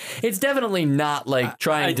like it's definitely not like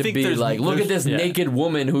trying to think be like look at this naked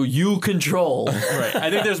woman who you control. Right.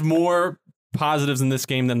 I think there's more positives in this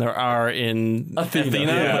game than there are in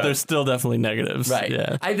Athena, but there's still definitely negatives. Right.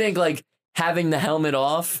 Yeah. I think like having the helmet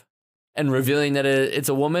off and revealing that it's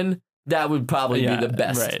a woman, that would probably be the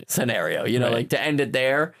best scenario, like to end it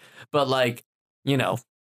there. But like,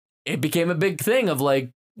 it became a big thing of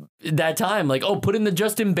like that time, like, oh, put in the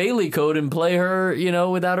Justin Bailey code and play her,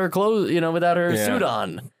 without her clothes, without her suit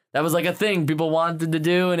on. That was like a thing people wanted to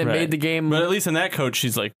do, and it made the game. But at least in that code,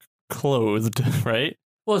 she's like clothed, right?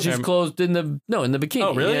 Well, she's clothed in the bikini.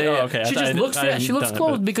 Oh, really? Yeah, yeah. Oh, okay. She just looks. She looks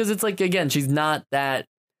clothed because it's like, again, she's not as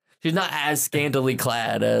scantily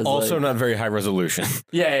clad as. Also, not very high resolution.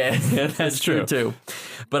 Yeah, that's true too.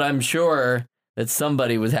 But I'm sure that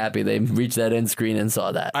somebody was happy they reached that end screen and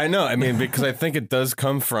saw that. I know. I mean, because I think it does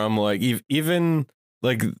come from like even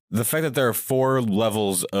like the fact that there are 4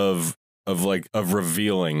 levels of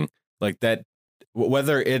revealing like that.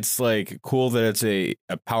 Whether it's like cool that it's a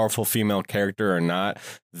powerful female character or not,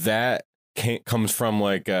 that comes from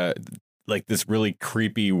like this really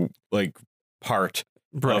creepy like part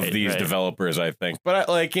of these developers, I think. But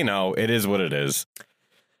it is what it is.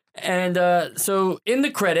 And so in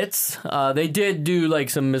the credits, they did do like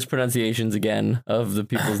some mispronunciations again of the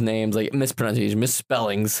people's names, like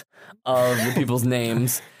misspellings of the people's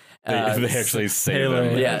names. They actually say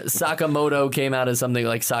them. Yeah, Sakamoto came out as something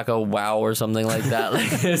like Saka Wow or something like that.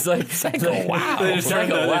 Like, it's like Saka Wow. They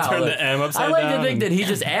turned the M upside down. I like to think that he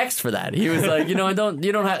just asked for that. He was like, you don't have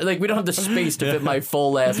we don't have the space to fit my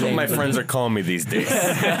full last name. My friends are calling me these days.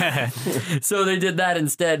 So they did that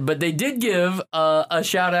instead, but they did give a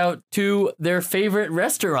shout out to their favorite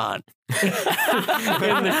restaurant. In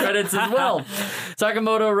the credits as well.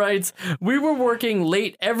 Sakamoto writes, "We were working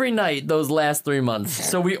late every night those last 3 months,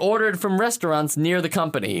 so we ordered from restaurants near the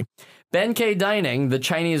company. Benkei Dining, the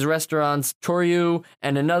Chinese restaurants Toryu,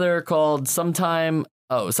 and another called Sometime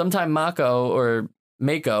Mako or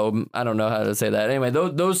Mako, I don't know how to say that. Anyway,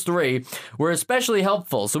 those 3 were especially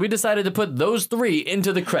helpful, so we decided to put those 3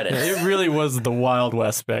 into the credits." It really was the Wild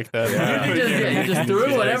West back then. You just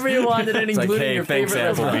threw whatever you wanted and including your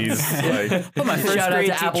favorite Applebee's. Put my first Shout out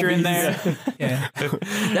grade to teacher in there. Yeah.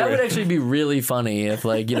 That would actually be really funny if,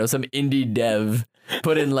 some indie dev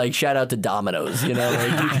put in, shout out to Domino's, you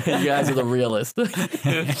guys are the realest.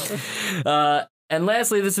 And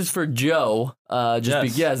lastly, this is for Joe.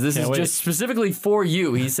 This is just specifically for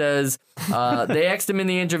you. He says they asked him in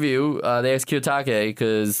the interview, they asked Kiyotake,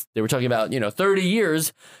 because they were talking about, 30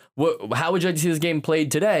 years. How would you like to see this game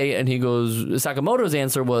played today? And he goes, Sakamoto's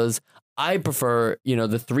answer was, I prefer,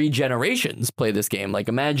 the 3 generations play this game. Like,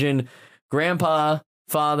 imagine grandpa,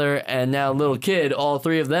 father, and now little kid, all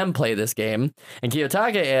 3 of them play this game. And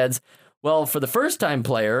Kiyotake adds, well, for the first time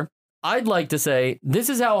player, I'd like to say, this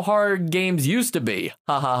is how hard games used to be.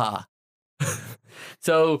 Ha ha ha.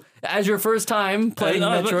 So, as your first time playing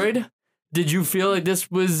Metroid, did you feel like this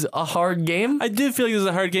was a hard game? I did feel like this was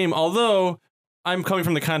a hard game, although I'm coming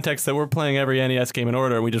from the context that we're playing every NES game in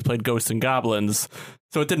order, and we just played Ghosts and Goblins.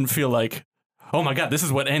 So it didn't feel like, oh my god, this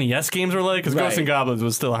is what NES games were like? Because Ghosts and Goblins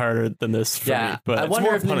was still harder than this for me. But I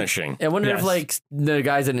wonder it's more punishing. I wonder if the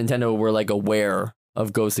guys at Nintendo were aware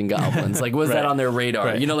of Ghosts and Goblins. Was that on their radar?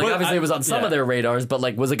 Right. Obviously it was on some of their radars, but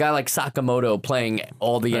was a guy like Sakamoto playing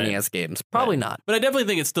all the NES games? Probably not. But I definitely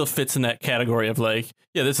think it still fits in that category of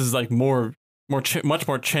this is much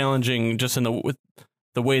more challenging just in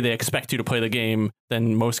the way they expect you to play the game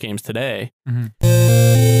than most games today. Mm-hmm.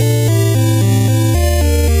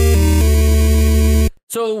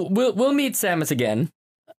 So we'll meet Samus again.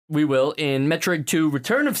 We will in Metroid 2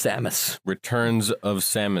 Return of Samus. Returns of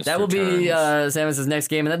Samus. That will be Samus's next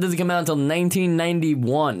game, and that doesn't come out until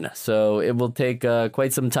 1991. So it will take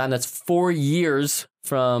quite some time. That's 4 years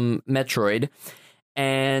from Metroid.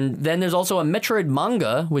 And then there's also a Metroid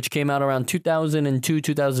manga, which came out around 2002,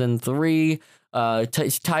 2003,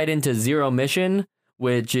 tied into Zero Mission,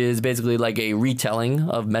 which is basically like a retelling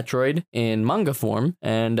of Metroid in manga form.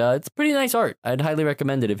 And it's pretty nice art. I'd highly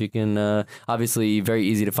recommend it if you can. Obviously, very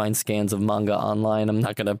easy to find scans of manga online. I'm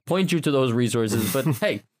not going to point you to those resources, but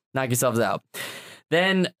hey, knock yourselves out.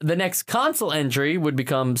 Then the next console entry would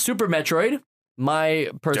become Super Metroid, my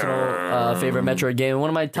personal favorite Metroid game, one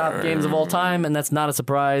of my top games of all time, and that's not a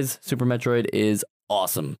surprise. Super Metroid is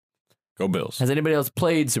awesome. Go Bills. Has anybody else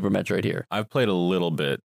played Super Metroid here? I've played a little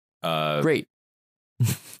bit. Great.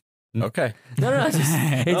 Okay. No, it's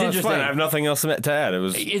interesting. Fine. I have nothing else to add.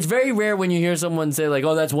 It's very rare when you hear someone say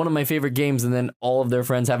oh, that's one of my favorite games, and then all of their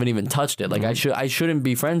friends haven't even touched it. I shouldn't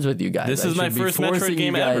be friends with you guys. This is my first Metroid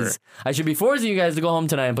game ever. I should be forcing you guys to go home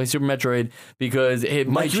tonight and play Super Metroid because it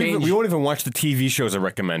might change. We won't even watch the TV shows I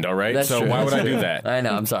recommend. All right. That's so true. why would I do that? I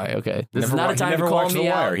know. I'm sorry. Okay. This is not a time to call me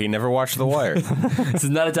out. He never watched The Wire. This is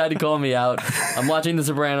not a time to call me out. I'm watching The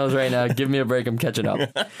Sopranos right now. Give me a break. I'm catching up.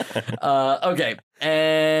 Okay.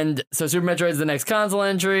 And so Super Metroid is the next console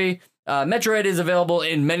entry. Metroid is available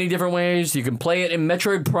in many different ways. You can play it in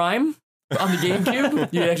Metroid Prime on the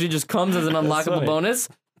GameCube. It actually just comes as an unlockable bonus.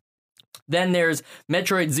 Then there's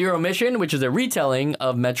Metroid Zero Mission, which is a retelling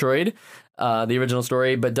of Metroid, the original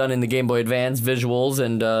story, but done in the Game Boy Advance visuals,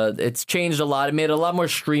 and it's changed a lot. It made it a lot more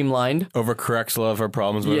streamlined. Overcorrects a lot of our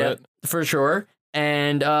problems with it. For sure.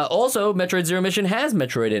 And also, Metroid Zero Mission has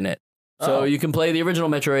Metroid in it. So you can play the original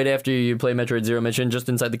Metroid after you play Metroid Zero Mission just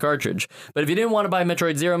inside the cartridge. But if you didn't want to buy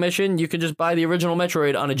Metroid Zero Mission, you could just buy the original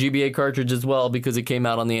Metroid on a GBA cartridge as well, because it came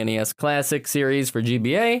out on the NES Classic series for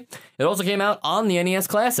GBA. It also came out on the NES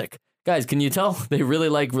Classic. Guys, can you tell they really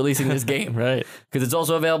like releasing this game? Right. Because it's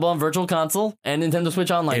also available on Virtual Console and Nintendo Switch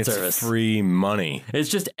Online service. It's free money. It's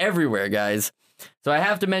just everywhere, guys. So I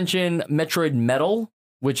have to mention Metroid Metal,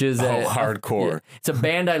 which is hardcore. It's a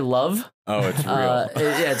band I love. Oh, it's real.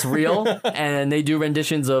 It's real. And they do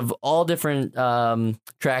renditions of all different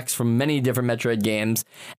tracks from many different Metroid games.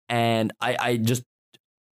 And I just,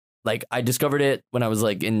 I discovered it when I was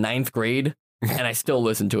in 9th grade. And I still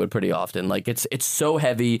listen to it pretty often. It's so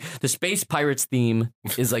heavy. The Space Pirates theme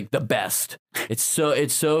is the best. It's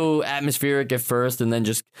so atmospheric at first, and then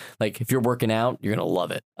just if you're working out, you're gonna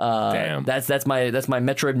love it. Damn. That's my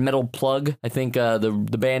Metroid Metal plug. I think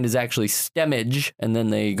the band is actually Stemage, and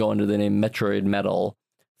then they go under the name Metroid Metal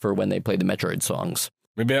for when they play the Metroid songs.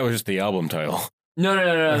 Maybe that was just the album title. No.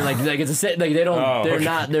 It's a they don't. Oh, they're okay.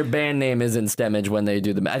 not. Their band name isn't Stemage when they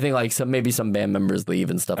do them. I think maybe some band members leave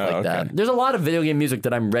and stuff like that. Okay. There's a lot of video game music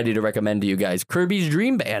that I'm ready to recommend to you guys. Kirby's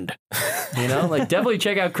Dream Band. Definitely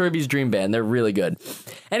check out Kirby's Dream Band. They're really good.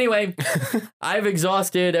 Anyway, I've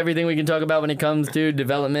exhausted everything we can talk about when it comes to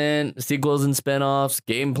development, sequels and spinoffs,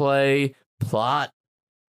 gameplay, plot,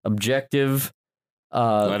 objective,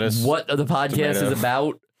 what the podcast is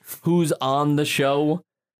about, who's on the show.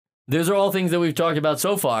 Those are all things that we've talked about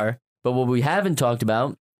so far, but what we haven't talked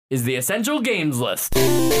about is the essential games list.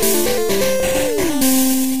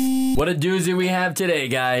 What a doozy we have today,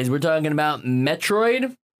 guys. We're talking about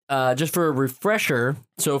Metroid. Just for a refresher,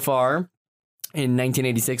 so far, in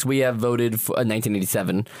 1986, we have voted for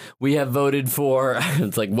 1987. We have voted for,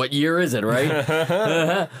 it's what year is it,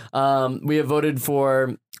 right? We have voted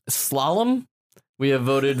for Slalom. We have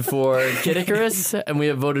voted for Kid Icarus, and we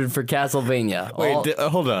have voted for Castlevania. Wait,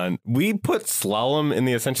 hold on. We put Slalom in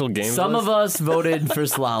the essential games Some list? of us voted for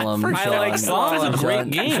Slalom. I like Slalom is a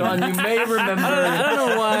great game. Sean, you may remember. I don't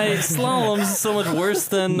know why Slalom's so much worse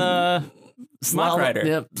than Smock Rider.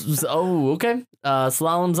 Yep. Oh, okay.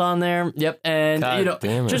 Slalom's on there. Yep. And, God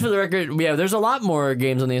damn it. just for the record, there's a lot more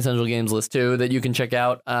games on the Essential Games list, too, that you can check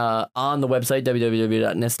out on the website,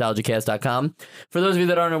 www.nostalgicast.com. For those of you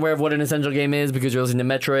that aren't aware of what an Essential Game is, because you're listening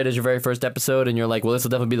to Metroid as your very first episode, and you're like, well, this will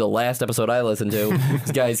definitely be the last episode I listen to.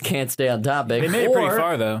 These guys can't stay on topic. They made it pretty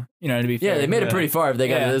far, though. To be fair. Yeah, they made it pretty far if they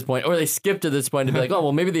got to this point. Or they skipped to this point to be like, oh,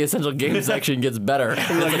 well, maybe the Essential Game section gets better.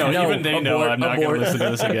 Even they know I'm not going to listen to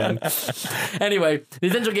this again. Anyway, the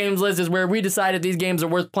Essential Games list is where we decided these games are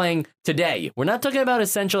worth playing today. We're not talking about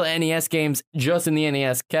essential NES games just in the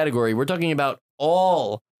NES category. We're talking about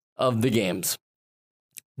all of the games.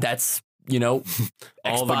 That's, all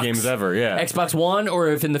Xbox, the games ever, yeah. Xbox One, or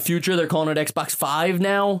if in the future they're calling it Xbox 5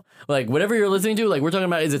 now. Whatever you're listening to, we're talking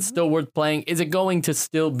about, is it still worth playing? Is it going to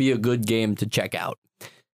still be a good game to check out?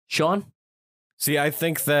 Sean? See, I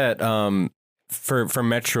think that for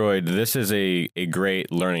Metroid, this is a great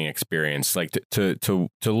learning experience. To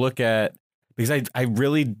look at, because I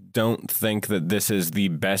really don't think that this is the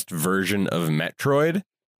best version of Metroid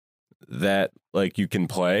that you can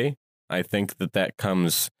play. I think that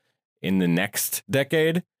comes in the next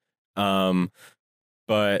decade. But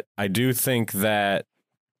I do think that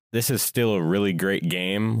this is still a really great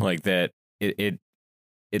game. That it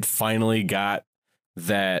finally got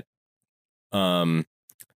that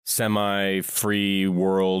semi-free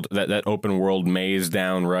world, that open world maze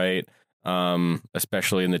down right,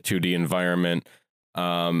 especially in the 2D environment.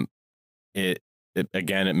 It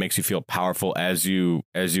makes you feel powerful as you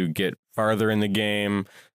get farther in the game.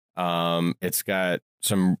 It's got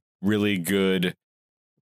some really good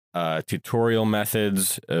tutorial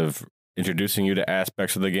methods of introducing you to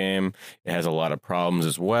aspects of the game. It has a lot of problems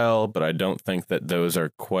as well, but I don't think that those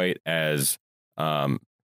are quite as on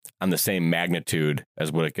the same magnitude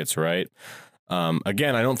as what it gets right.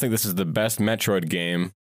 Again, I don't think this is the best Metroid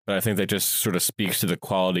game, but I think that just sort of speaks to the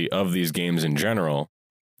quality of these games in general.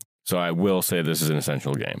 So I will say this is an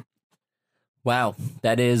essential game. Wow,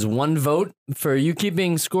 that is one vote. For you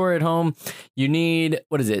keeping score at home, you need,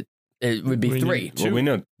 what is it? It would be 3. Well, we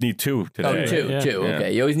need 2 today. Oh, two. Yeah.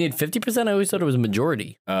 Okay, you always need 50%? I always thought it was a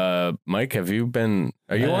majority. Mike, are you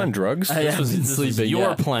on drugs? This This is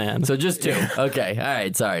your plan. So just 2. Okay, all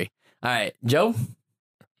right, sorry. All right, Joe?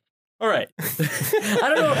 All right. I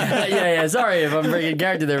don't know. Yeah. Sorry if I'm breaking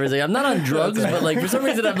character there for a second. I'm not on drugs, but like for some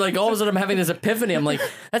reason I'm like all of a sudden I'm having this epiphany. I'm like,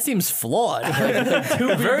 that seems flawed. Like,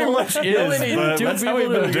 two Very people- much you only is. need But two that's how people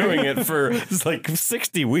we've been to- doing it for like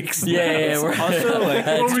 60 weeks. now. Yeah. We're Also, like,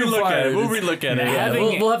 That's We'll too relook far. at it. We'll relook at it. Yeah,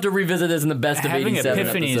 Having- we'll have to revisit this in the best of having 87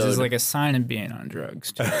 epiphanies episode. is like a sign of being on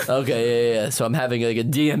drugs. Too. Okay, yeah. So I'm having like a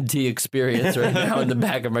DMT experience right now in the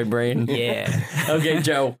back of my brain. Yeah. Okay,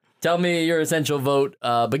 Joe, tell me your essential vote,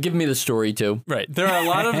 but give me the story too. Right. There are a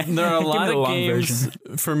lot of Give me the long games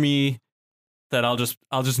for me that I'll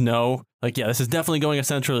just know, like, yeah, this is definitely going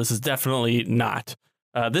essential. This is definitely not.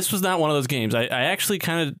 This was not one of those games. I actually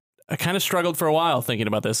kind of struggled for a while thinking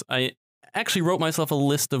about this. I actually wrote myself a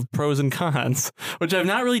list of pros and cons, which I've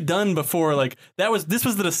not really done before. Like this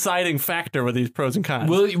was the deciding factor with these pros and cons.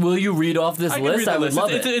 Will you read off this I can list? read the I would list.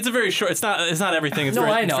 love It's, it. it's a very short. It's not everything. It's No,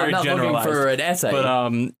 very, I know. It's I'm very not looking generalized. for an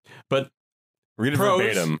essay. But Read it Pros.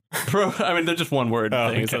 verbatim. I mean, they're just one word Oh,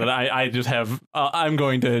 things, so okay. that I just have. I'm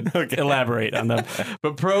going to Okay. elaborate on them.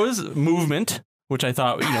 But pros, movement, which I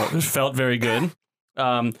thought felt very good.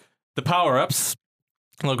 The power ups,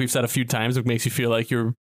 like we've said a few times, it makes you feel like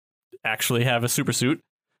you actually have a super suit.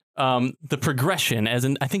 The progression, as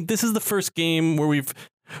in, I think this is the first game where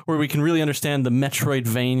we can really understand the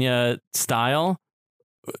Metroidvania style.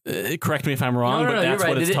 Correct me if I'm wrong, but you're that's right.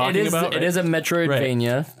 what it's talking about. It is a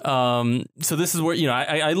Metroidvania. So this is where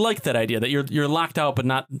I like that idea that you're locked out, but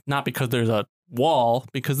not because there's a wall,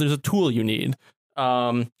 because there's a tool you need.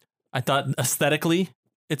 I thought aesthetically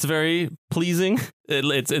it's very pleasing.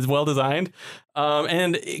 It's well designed.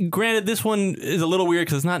 And granted, this one is a little weird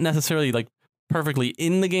because it's not necessarily like perfectly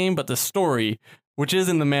in the game, but the story, which is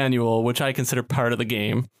in the manual, which I consider part of the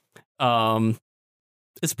game,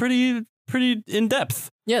 is pretty in depth.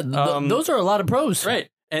 Yeah, those are a lot of pros. Right.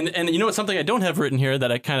 And you know what? Something I don't have written here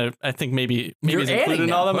that I think maybe You're is included adding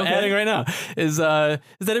in all now. of them. Okay. Adding right now is that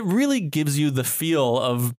it really gives you the feel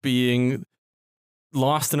of being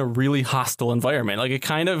lost in a really hostile environment. Like it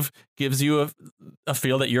kind of gives you a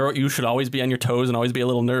feel that you should always be on your toes and always be a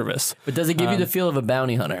little nervous. But does it give you the feel of a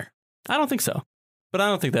bounty hunter? I don't think so. But I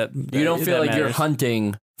don't think that You don't feel that like you're matters.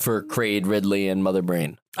 hunting for Kraid, Ridley, and Mother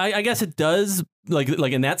Brain. I guess it does, like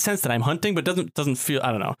in that sense that I'm hunting, but doesn't feel.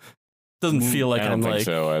 I don't know. Doesn't feel like I don't I'm think like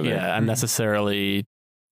so either. yeah. I'm necessarily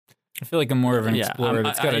I feel like I'm more of an explorer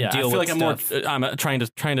that's got to deal I feel with like stuff. I'm trying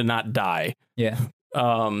to not die. Yeah.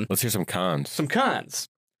 Let's hear some cons. Some cons.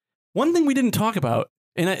 One thing we didn't talk about,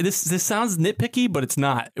 and this sounds nitpicky, but it's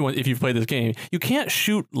not. If you've played this game, you can't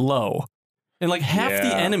shoot low, and like half the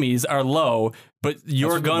Yeah. enemies are low, but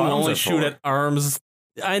your what the gun will bombs only are shoot for. at arms.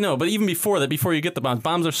 I know, but even before that, before you get the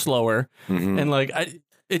bombs are slower, Mhm. and like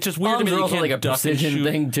it's just weird to Bombs me. are That you also can't like a duck and precision shoot.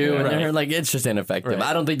 thing too, and Right. they're like it's just ineffective. Right.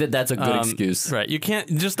 I don't think that that's a good excuse. Right. You can't,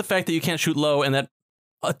 just the fact that you can't shoot low and that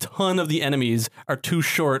a ton of the enemies are too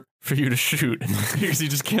short for you to shoot because you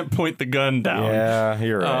just can't point the gun down. Yeah,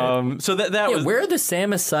 you're right. So that Yeah, was where are the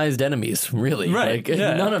Samus-sized enemies? Really? Right, Like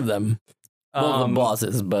yeah. none of them. Well, the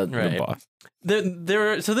bosses, but right. The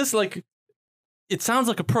boss. So this like it sounds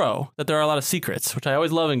like a pro that there are a lot of secrets, which I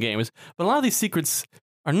always love in games, but a lot of these secrets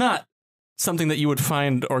are not something that you would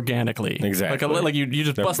find organically. Exactly. Like you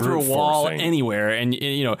just They're bust through a brute wall forcing. anywhere, and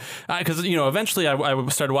because eventually I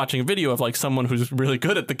started watching a video of like someone who's really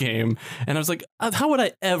good at the game, and I was like, how would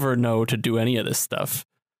I ever know to do any of this stuff?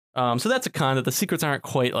 So that's a con, that the secrets aren't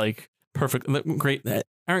quite like aren't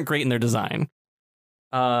great in their design.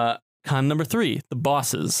 Con number 3, the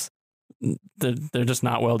bosses. They're just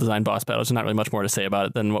not well designed boss battles. There's not really much more to say about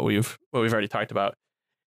it than what we've already talked about.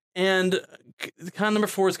 And con number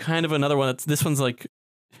 4 is kind of another one. This one's like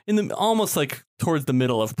almost like towards the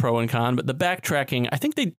middle of pro and con, but the backtracking, I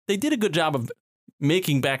think they did a good job of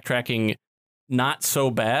making backtracking not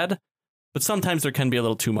so bad, but sometimes there can be a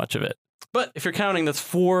little too much of it. But if you're counting, that's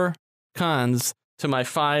 4 cons to my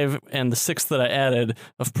 5 and the 6th that I added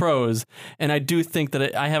of pros. And I do think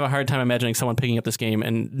that I have a hard time imagining someone picking up this game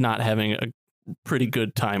and not having a pretty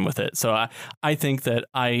good time with it. So I think that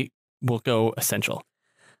I will go essential.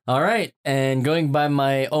 all right. And going by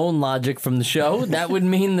my own logic from the show, that would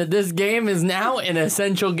mean that this game is now an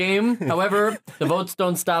essential game. However, the votes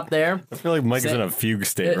don't stop there. I feel like Mike is in a fugue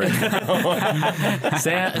state right now.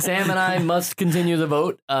 Sam and I must continue the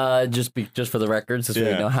vote, just for the record, so we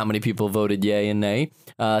Yeah. know how many people voted yay and nay.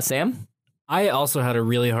 Sam? I also had a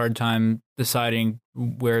really hard time deciding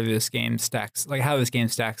where this game stacks, like how this game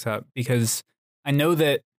stacks up, because I know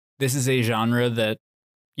that this is a genre that,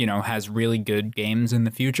 has really good games in the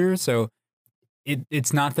future. So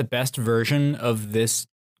it's not the best version of this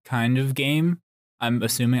kind of game. I'm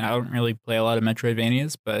assuming. I don't really play a lot of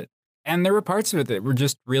Metroidvanias, and there were parts of it that were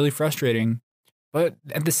just really frustrating. But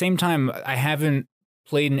at the same time, I haven't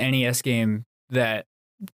played an NES game that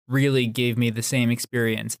really gave me the same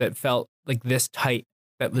experience, that felt like this tight,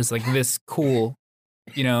 that was like this cool.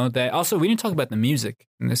 You know, that also we didn't talk about the music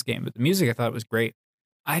in this game, but the music I thought was great.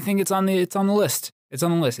 I think it's on the list. It's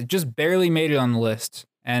on the list. It just barely made it on the list.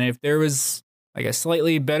 And if there was like a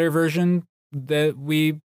slightly better version that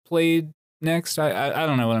we played next, I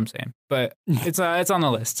don't know what I'm saying, but it's on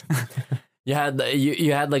the list. You had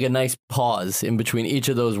you had like a nice pause in between each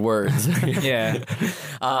of those words. Yeah.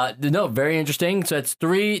 No, very interesting. So it's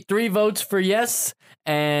three votes for yes,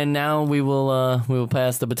 and now we will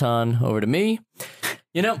pass the baton over to me.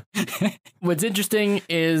 You know, what's interesting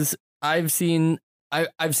is I've seen a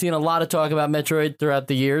lot of talk about Metroid throughout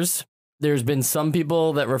the years. There's been some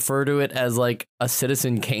people that refer to it as like a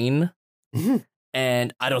Citizen Kane,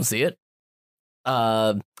 and I don't see it.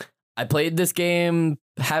 I played this game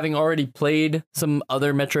having already played some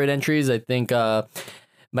other Metroid entries. I think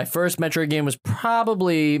my first Metroid game was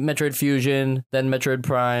probably Metroid Fusion, then Metroid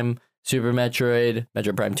Prime, Super Metroid,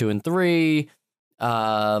 Metroid Prime 2 and 3,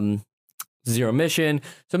 Zero Mission.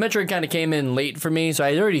 So Metroid kind of came in late for me, so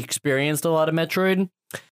I already experienced a lot of Metroid.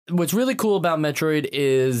 What's really cool about Metroid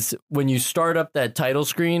is when you start up that title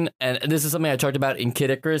screen, and this is something I talked about in Kid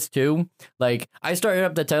Icarus too. Like, I started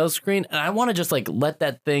up that title screen, and I want to just like let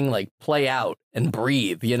that thing like play out and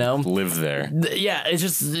breathe, you know, Live there. Yeah,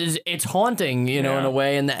 it's haunting, you know, in a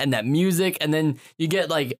way, and that music, and then you get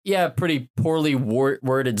like pretty poorly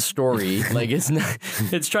worded story. Like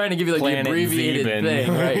it's trying to give you like Planet the abbreviated Zeben.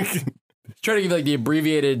 thing, right? It's trying to give you like the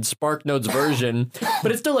abbreviated Spark Notes version,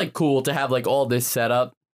 but it's still like cool to have like all this set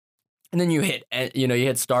up. And then you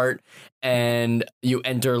hit start and you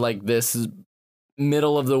enter like this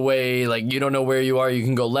middle of the way, like you don't know where you are. You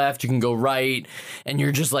can go left, you can go right, and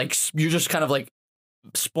you're just kind of like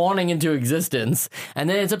spawning into existence. And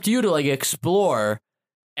then it's up to you to like explore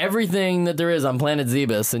everything that there is on planet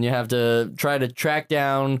Zebus, and you have to try to track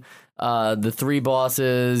down the 3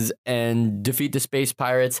 bosses and defeat the space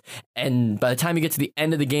pirates. And by the time you get to the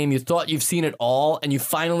end of the game, you thought you've seen it all, and you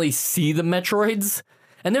finally see the Metroids.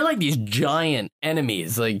 And they're like these giant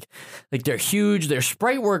enemies, like they're huge. Their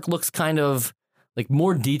sprite work looks kind of like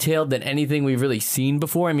more detailed than anything we've really seen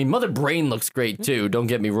before. I mean, Mother Brain looks great too, don't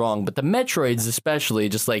get me wrong, but the Metroids especially,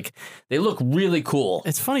 just like they look really cool.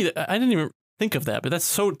 It's funny that I didn't even think of that, but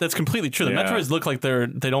that's completely true. The Yeah. Metroids look like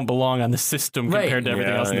they don't belong on the system compared to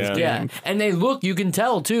everything else in this game. Yeah, and they look, you can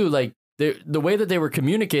tell too, like the way that they were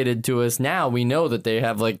communicated to us. Now we know that they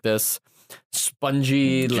have like this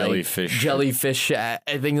spongy jellyfish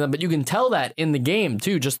thing, but you can tell that in the game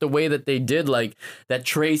too, just the way that they did like that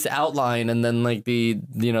trace outline, and then like the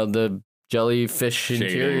jellyfish Shading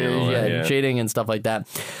interior shading and stuff like that.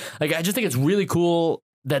 Like, I just think it's really cool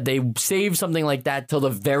that they saved something like that till the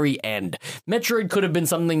very end. Metroid could have been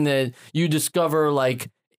something that you discover like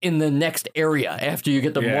in the next area after you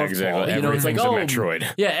get the morph exactly. ball. You know, it's like, Everything's a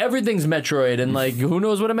Metroid. Yeah, everything's Metroid, and like who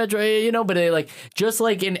knows what a Metroid, you know, but they like just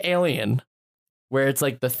like in Alien, where it's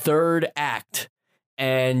like the third act,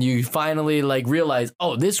 and you finally like realize,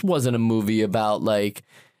 oh, this wasn't a movie about like,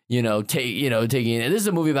 taking. This is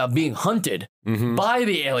a movie about being hunted by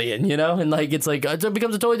the alien, you know, and like it's like it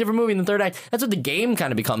becomes a totally different movie in the third act. That's what the game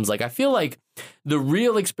kind of becomes like. I feel like the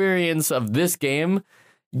real experience of this game.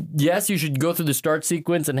 Yes, you should go through the start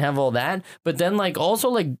sequence and have all that, but then like also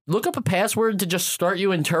like look up a password to just start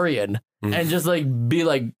you in Turian and just like be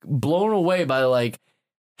like blown away by like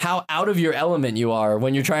how out of your element you are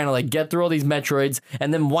when you're trying to like get through all these Metroids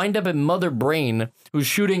and then wind up at Mother Brain, who's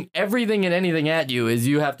shooting everything and anything at you as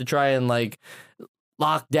you have to try and like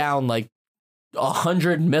lock down like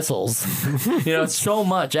 100 missiles. You know, it's so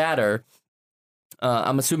much at her.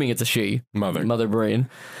 I'm assuming it's a she. Mother Brain.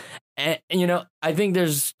 And, you know, I think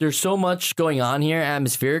there's so much going on here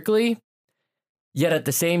atmospherically, yet at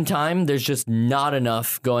the same time, there's just not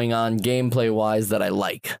enough going on gameplay-wise that I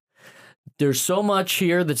like. There's so much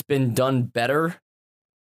here that's been done better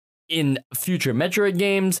in future Metroid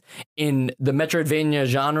games, in the Metroidvania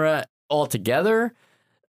genre altogether.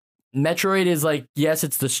 Metroid is like, yes,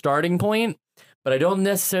 it's the starting point, but I don't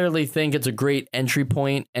necessarily think it's a great entry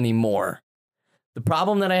point anymore. The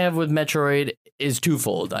problem that I have with Metroid is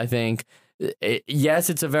twofold, I think. Yes,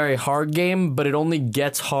 it's a very hard game, but it only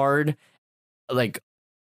gets hard, like,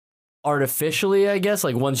 artificially, I guess.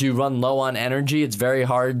 Like, once you run low on energy, it's very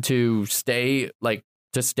hard to stay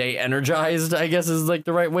energized, I guess is, like,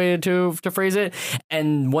 the right way to phrase it.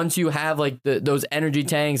 And once you have, like, those energy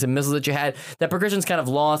tanks and missiles that you had, that progression's kind of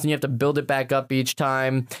lost, and you have to build it back up each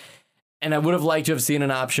time. And I would have liked to have seen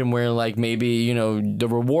an option where, like, maybe, you know, the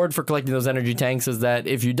reward for collecting those energy tanks is that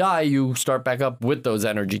if you die, you start back up with those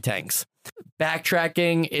energy tanks.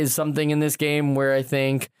 Backtracking is something in this game where I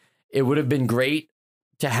think it would have been great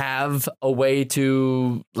to have a way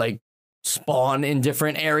to like spawn in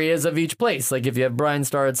different areas of each place. Like if you have Brine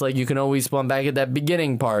Star, it's like you can always spawn back at that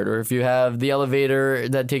beginning part, or if you have the elevator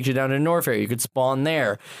that takes you down to Norfair, you could spawn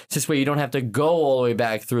there. It's just where you don't have to go all the way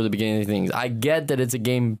back through the beginning of things. I get that it's a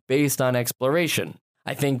game based on exploration.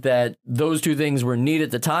 I think that those two things were neat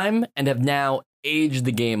at the time and have now aged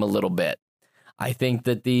the game a little bit. I think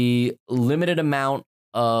that the limited amount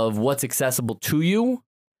of what's accessible to you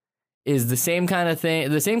is the same kind of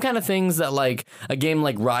things that like a game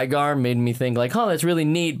like Rygar made me think like, oh, that's really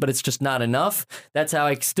neat, but it's just not enough. That's how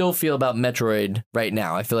I still feel about Metroid right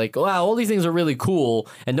now. I feel like, wow, all these things are really cool.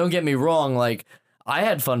 And don't get me wrong, like I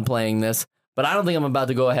had fun playing this, but I don't think I'm about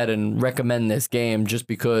to go ahead and recommend this game just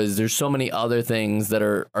because there's so many other things that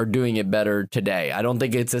are doing it better today. I don't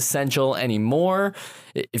think it's essential anymore.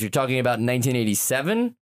 If you're talking about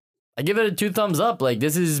 1987, I give it a 2 thumbs up. Like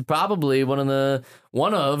this is probably one of the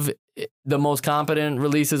most competent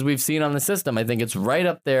releases we've seen on the system. I think it's right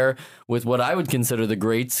up there with what I would consider the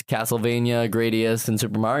greats, Castlevania, Gradius, and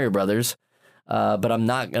Super Mario Brothers. But I'm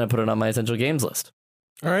not going to put it on my essential games list.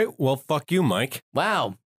 All right. Well, fuck you, Mike.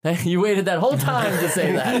 Wow. You waited that whole time to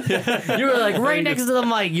say that. You were like right next to the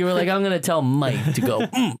mic. You were like, I'm going to tell Mike to go.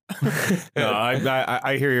 No,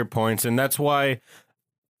 I hear your points, and that's why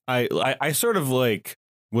I sort of like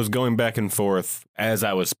was going back and forth as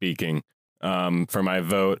I was speaking for my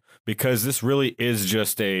vote, because this really is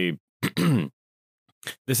just this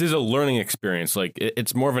is a learning experience. Like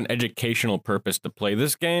it's more of an educational purpose to play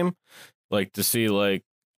this game, like to see like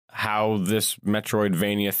how this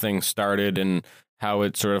Metroidvania thing started and how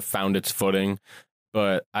it sort of found its footing.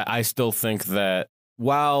 But I still think that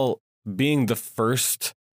while being the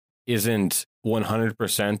first isn't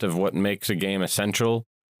 100% of what makes a game essential,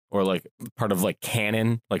 or like part of like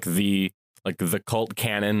canon, like the cult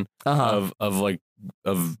canon of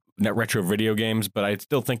net retro video games, but I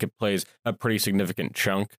still think it plays a pretty significant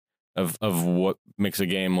chunk of what makes a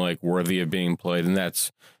game like worthy of being played, and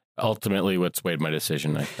that's ultimately what swayed my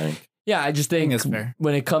decision, I think. Yeah, I just think that's fair.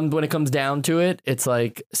 when it comes down to it, it's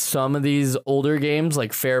like some of these older games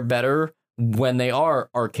like fare better when they are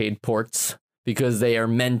arcade ports, because they are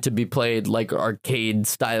meant to be played like arcade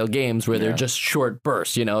style games where they're just short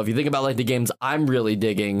bursts. You know, if you think about like the games I'm really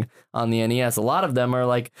digging on the NES, a lot of them are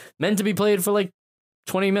like meant to be played for like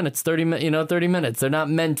 20 minutes, 30 minutes. They're not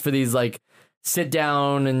meant for these like sit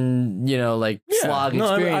down and, you know, like slog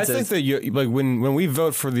experiences. I think that you like when we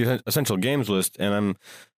vote for the essential games list, and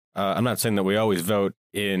I'm not saying that we always vote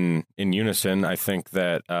in unison. I think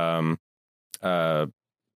that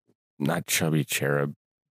not Chubby Cherub.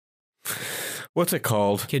 What's it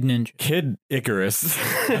called? Kid Ninja. Kid Icarus.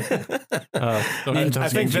 I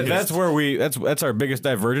think that's where that's our biggest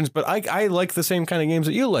divergence. But I like the same kind of games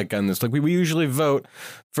that you like on this. Like we usually vote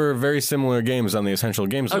for very similar games on the essential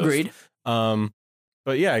games list. Agreed.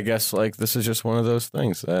 But yeah, I guess like this is just one of those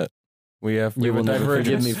things that we have. You will never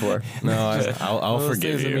forgive me for. No, I'll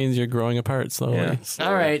forgive you. It means you're growing apart slowly. Yeah.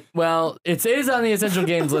 All right. Well, it is on the essential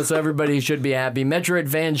games list, so everybody should be happy. Metroid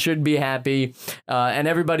fans should be happy, and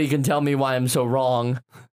everybody can tell me why I'm so wrong.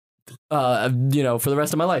 You know, for the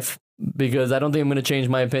rest of my life, because I don't think I'm going to change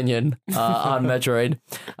my opinion on Metroid.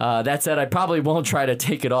 That said, I probably won't try to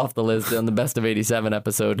take it off the list on the Best of 87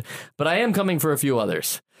 episode, but I am coming for a few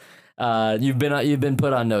others. You've been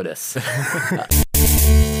put on notice.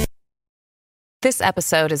 This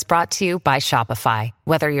episode is brought to you by Shopify.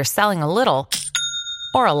 Whether you're selling a little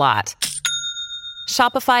or a lot,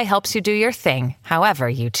 Shopify helps you do your thing, however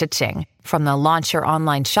you cha-ching. From the launch your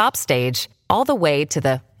online shop stage, all the way to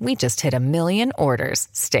the we just hit 1 million orders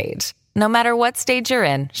stage. No matter what stage you're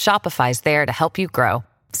in, Shopify's there to help you grow.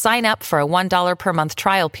 Sign up for a $1 per month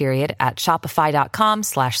trial period at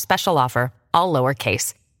shopify.com/special offer, all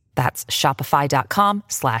lowercase. That's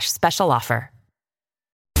shopify.com/special offer.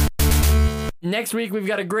 Next week, we've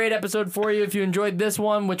got a great episode for you. If you enjoyed this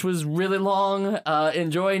one, which was really long,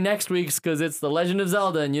 enjoy next week's, because it's The Legend of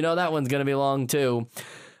Zelda, and you know that one's going to be long, too.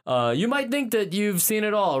 You might think that you've seen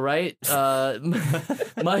it all, right?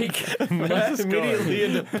 Mike immediately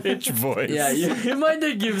into pitch voice. Yeah, you might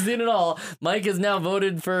think you've seen it all. Mike has now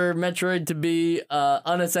voted for Metroid to be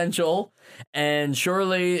unessential, and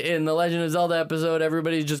surely in the Legend of Zelda episode,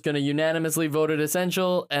 everybody's just going to unanimously vote it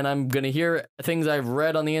essential, and I'm going to hear things I've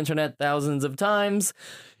read on the internet thousands of times.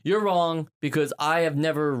 You're wrong because I have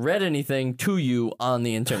never read anything to you on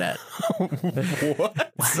the internet.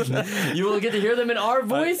 What? You will get to hear them in our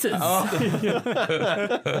voices. You'll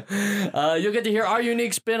get to hear our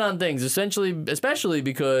unique spin on things, especially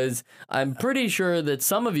because I'm pretty sure that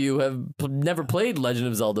some of you have never played Legend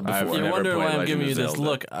of Zelda before. I've You never wonder played why I'm Legend giving of you this Zelda.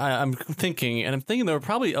 look. I'm thinking there were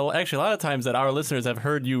probably actually a lot of times that our listeners have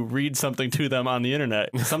heard you read something to them on the internet.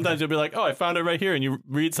 Sometimes you'll be like, "Oh, I found it right here," and you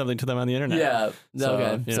read something to them on the internet. Yeah. So,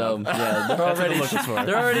 Okay. you So know. yeah,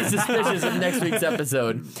 they're already suspicious of next week's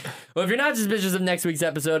episode. Well, if you're not suspicious of next week's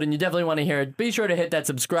episode and you definitely want to hear it, be sure to hit that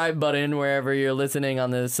subscribe button wherever you're listening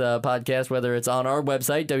on this podcast, whether it's on our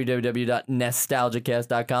website,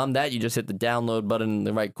 www.nostalgicast.com. That you just hit the download button in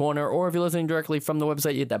the right corner, or if you're listening directly from the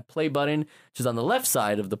website, you hit that play button, which is on the left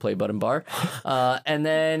side of the play button bar. And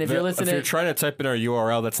then if you're listening, If you're trying to type in our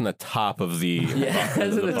URL, that's in the top of the yeah,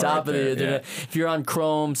 that's at the bar top of the there, internet. If you're on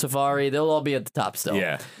Chrome, Safari, they'll all be at the top still.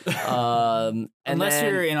 Yeah. And Unless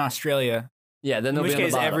then, you're in Australia, yeah, then in they'll which be on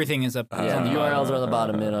case the bottom. everything is up. Yeah, on the the URLs are on the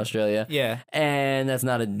bottom in Australia. Yeah. And that's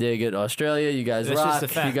not a dig at Australia. You guys That's rock. just a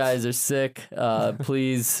fact. You guys are sick.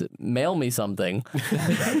 Please mail me something.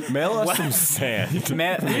 Mail us some sand. People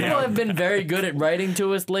have been very good at writing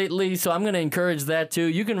to us lately, so I'm going to encourage that too.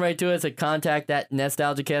 You can write to us at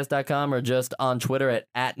contact@nostalgicast.com or just on Twitter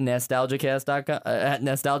at nostalgicast.com, at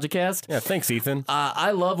nostalgicast. Yeah, thanks, Ethan.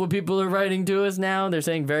 I love when people are writing to us now. They're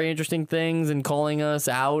saying very interesting things and calling us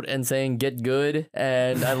out and saying get good.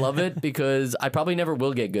 And I love it because I probably never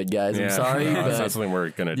will get good, guys. I'm sorry. No, that's but not something we're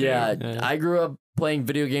gonna do. yeah, I grew up playing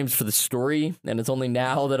video games for the story, and it's only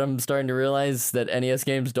now that I'm starting to realize that NES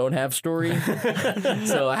games don't have story.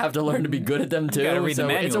 So I have to learn to be good at them too. gotta read the So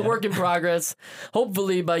it's a manual. work in progress.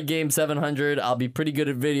 Hopefully by game 700, I'll be pretty good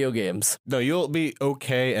at video games. No, you'll be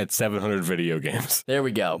okay at 700 video games. There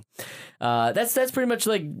we go. That's pretty much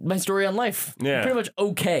like my story on life. Yeah. I'm pretty much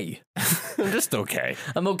okay. I'm just okay.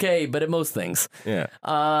 I'm okay, but at most things. Yeah.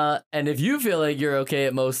 And if you feel like you're okay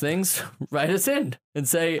at most things, write us in and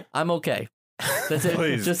say, I'm okay. That's it.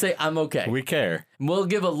 Please. Just say, I'm okay. We care. We'll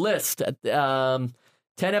give a list. 10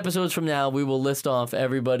 episodes from now, we will list off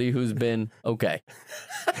everybody who's been okay.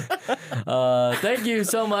 Thank you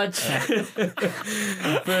so much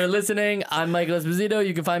for listening. I'm Michael Esposito.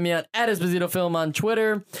 You can find me at Esposito Film on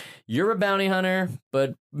Twitter. You're a bounty hunter,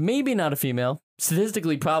 but maybe not a female.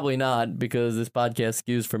 Statistically, probably not, because this podcast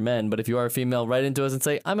skews for men. But if you are a female, write into us and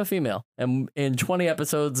say, I'm a female. And in 20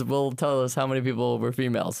 episodes, we'll tell us how many people were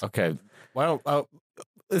females. Okay. Why don't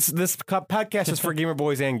this podcast is for gamer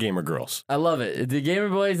boys and gamer girls. I love it. The gamer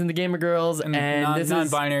boys and the gamer girls. And, this is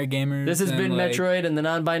non-binary gamers. This has and, been like, Metroid, and the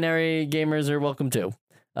non-binary gamers are welcome too,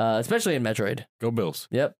 especially in Metroid. Go Bills.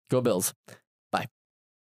 Yep, go Bills. Bye.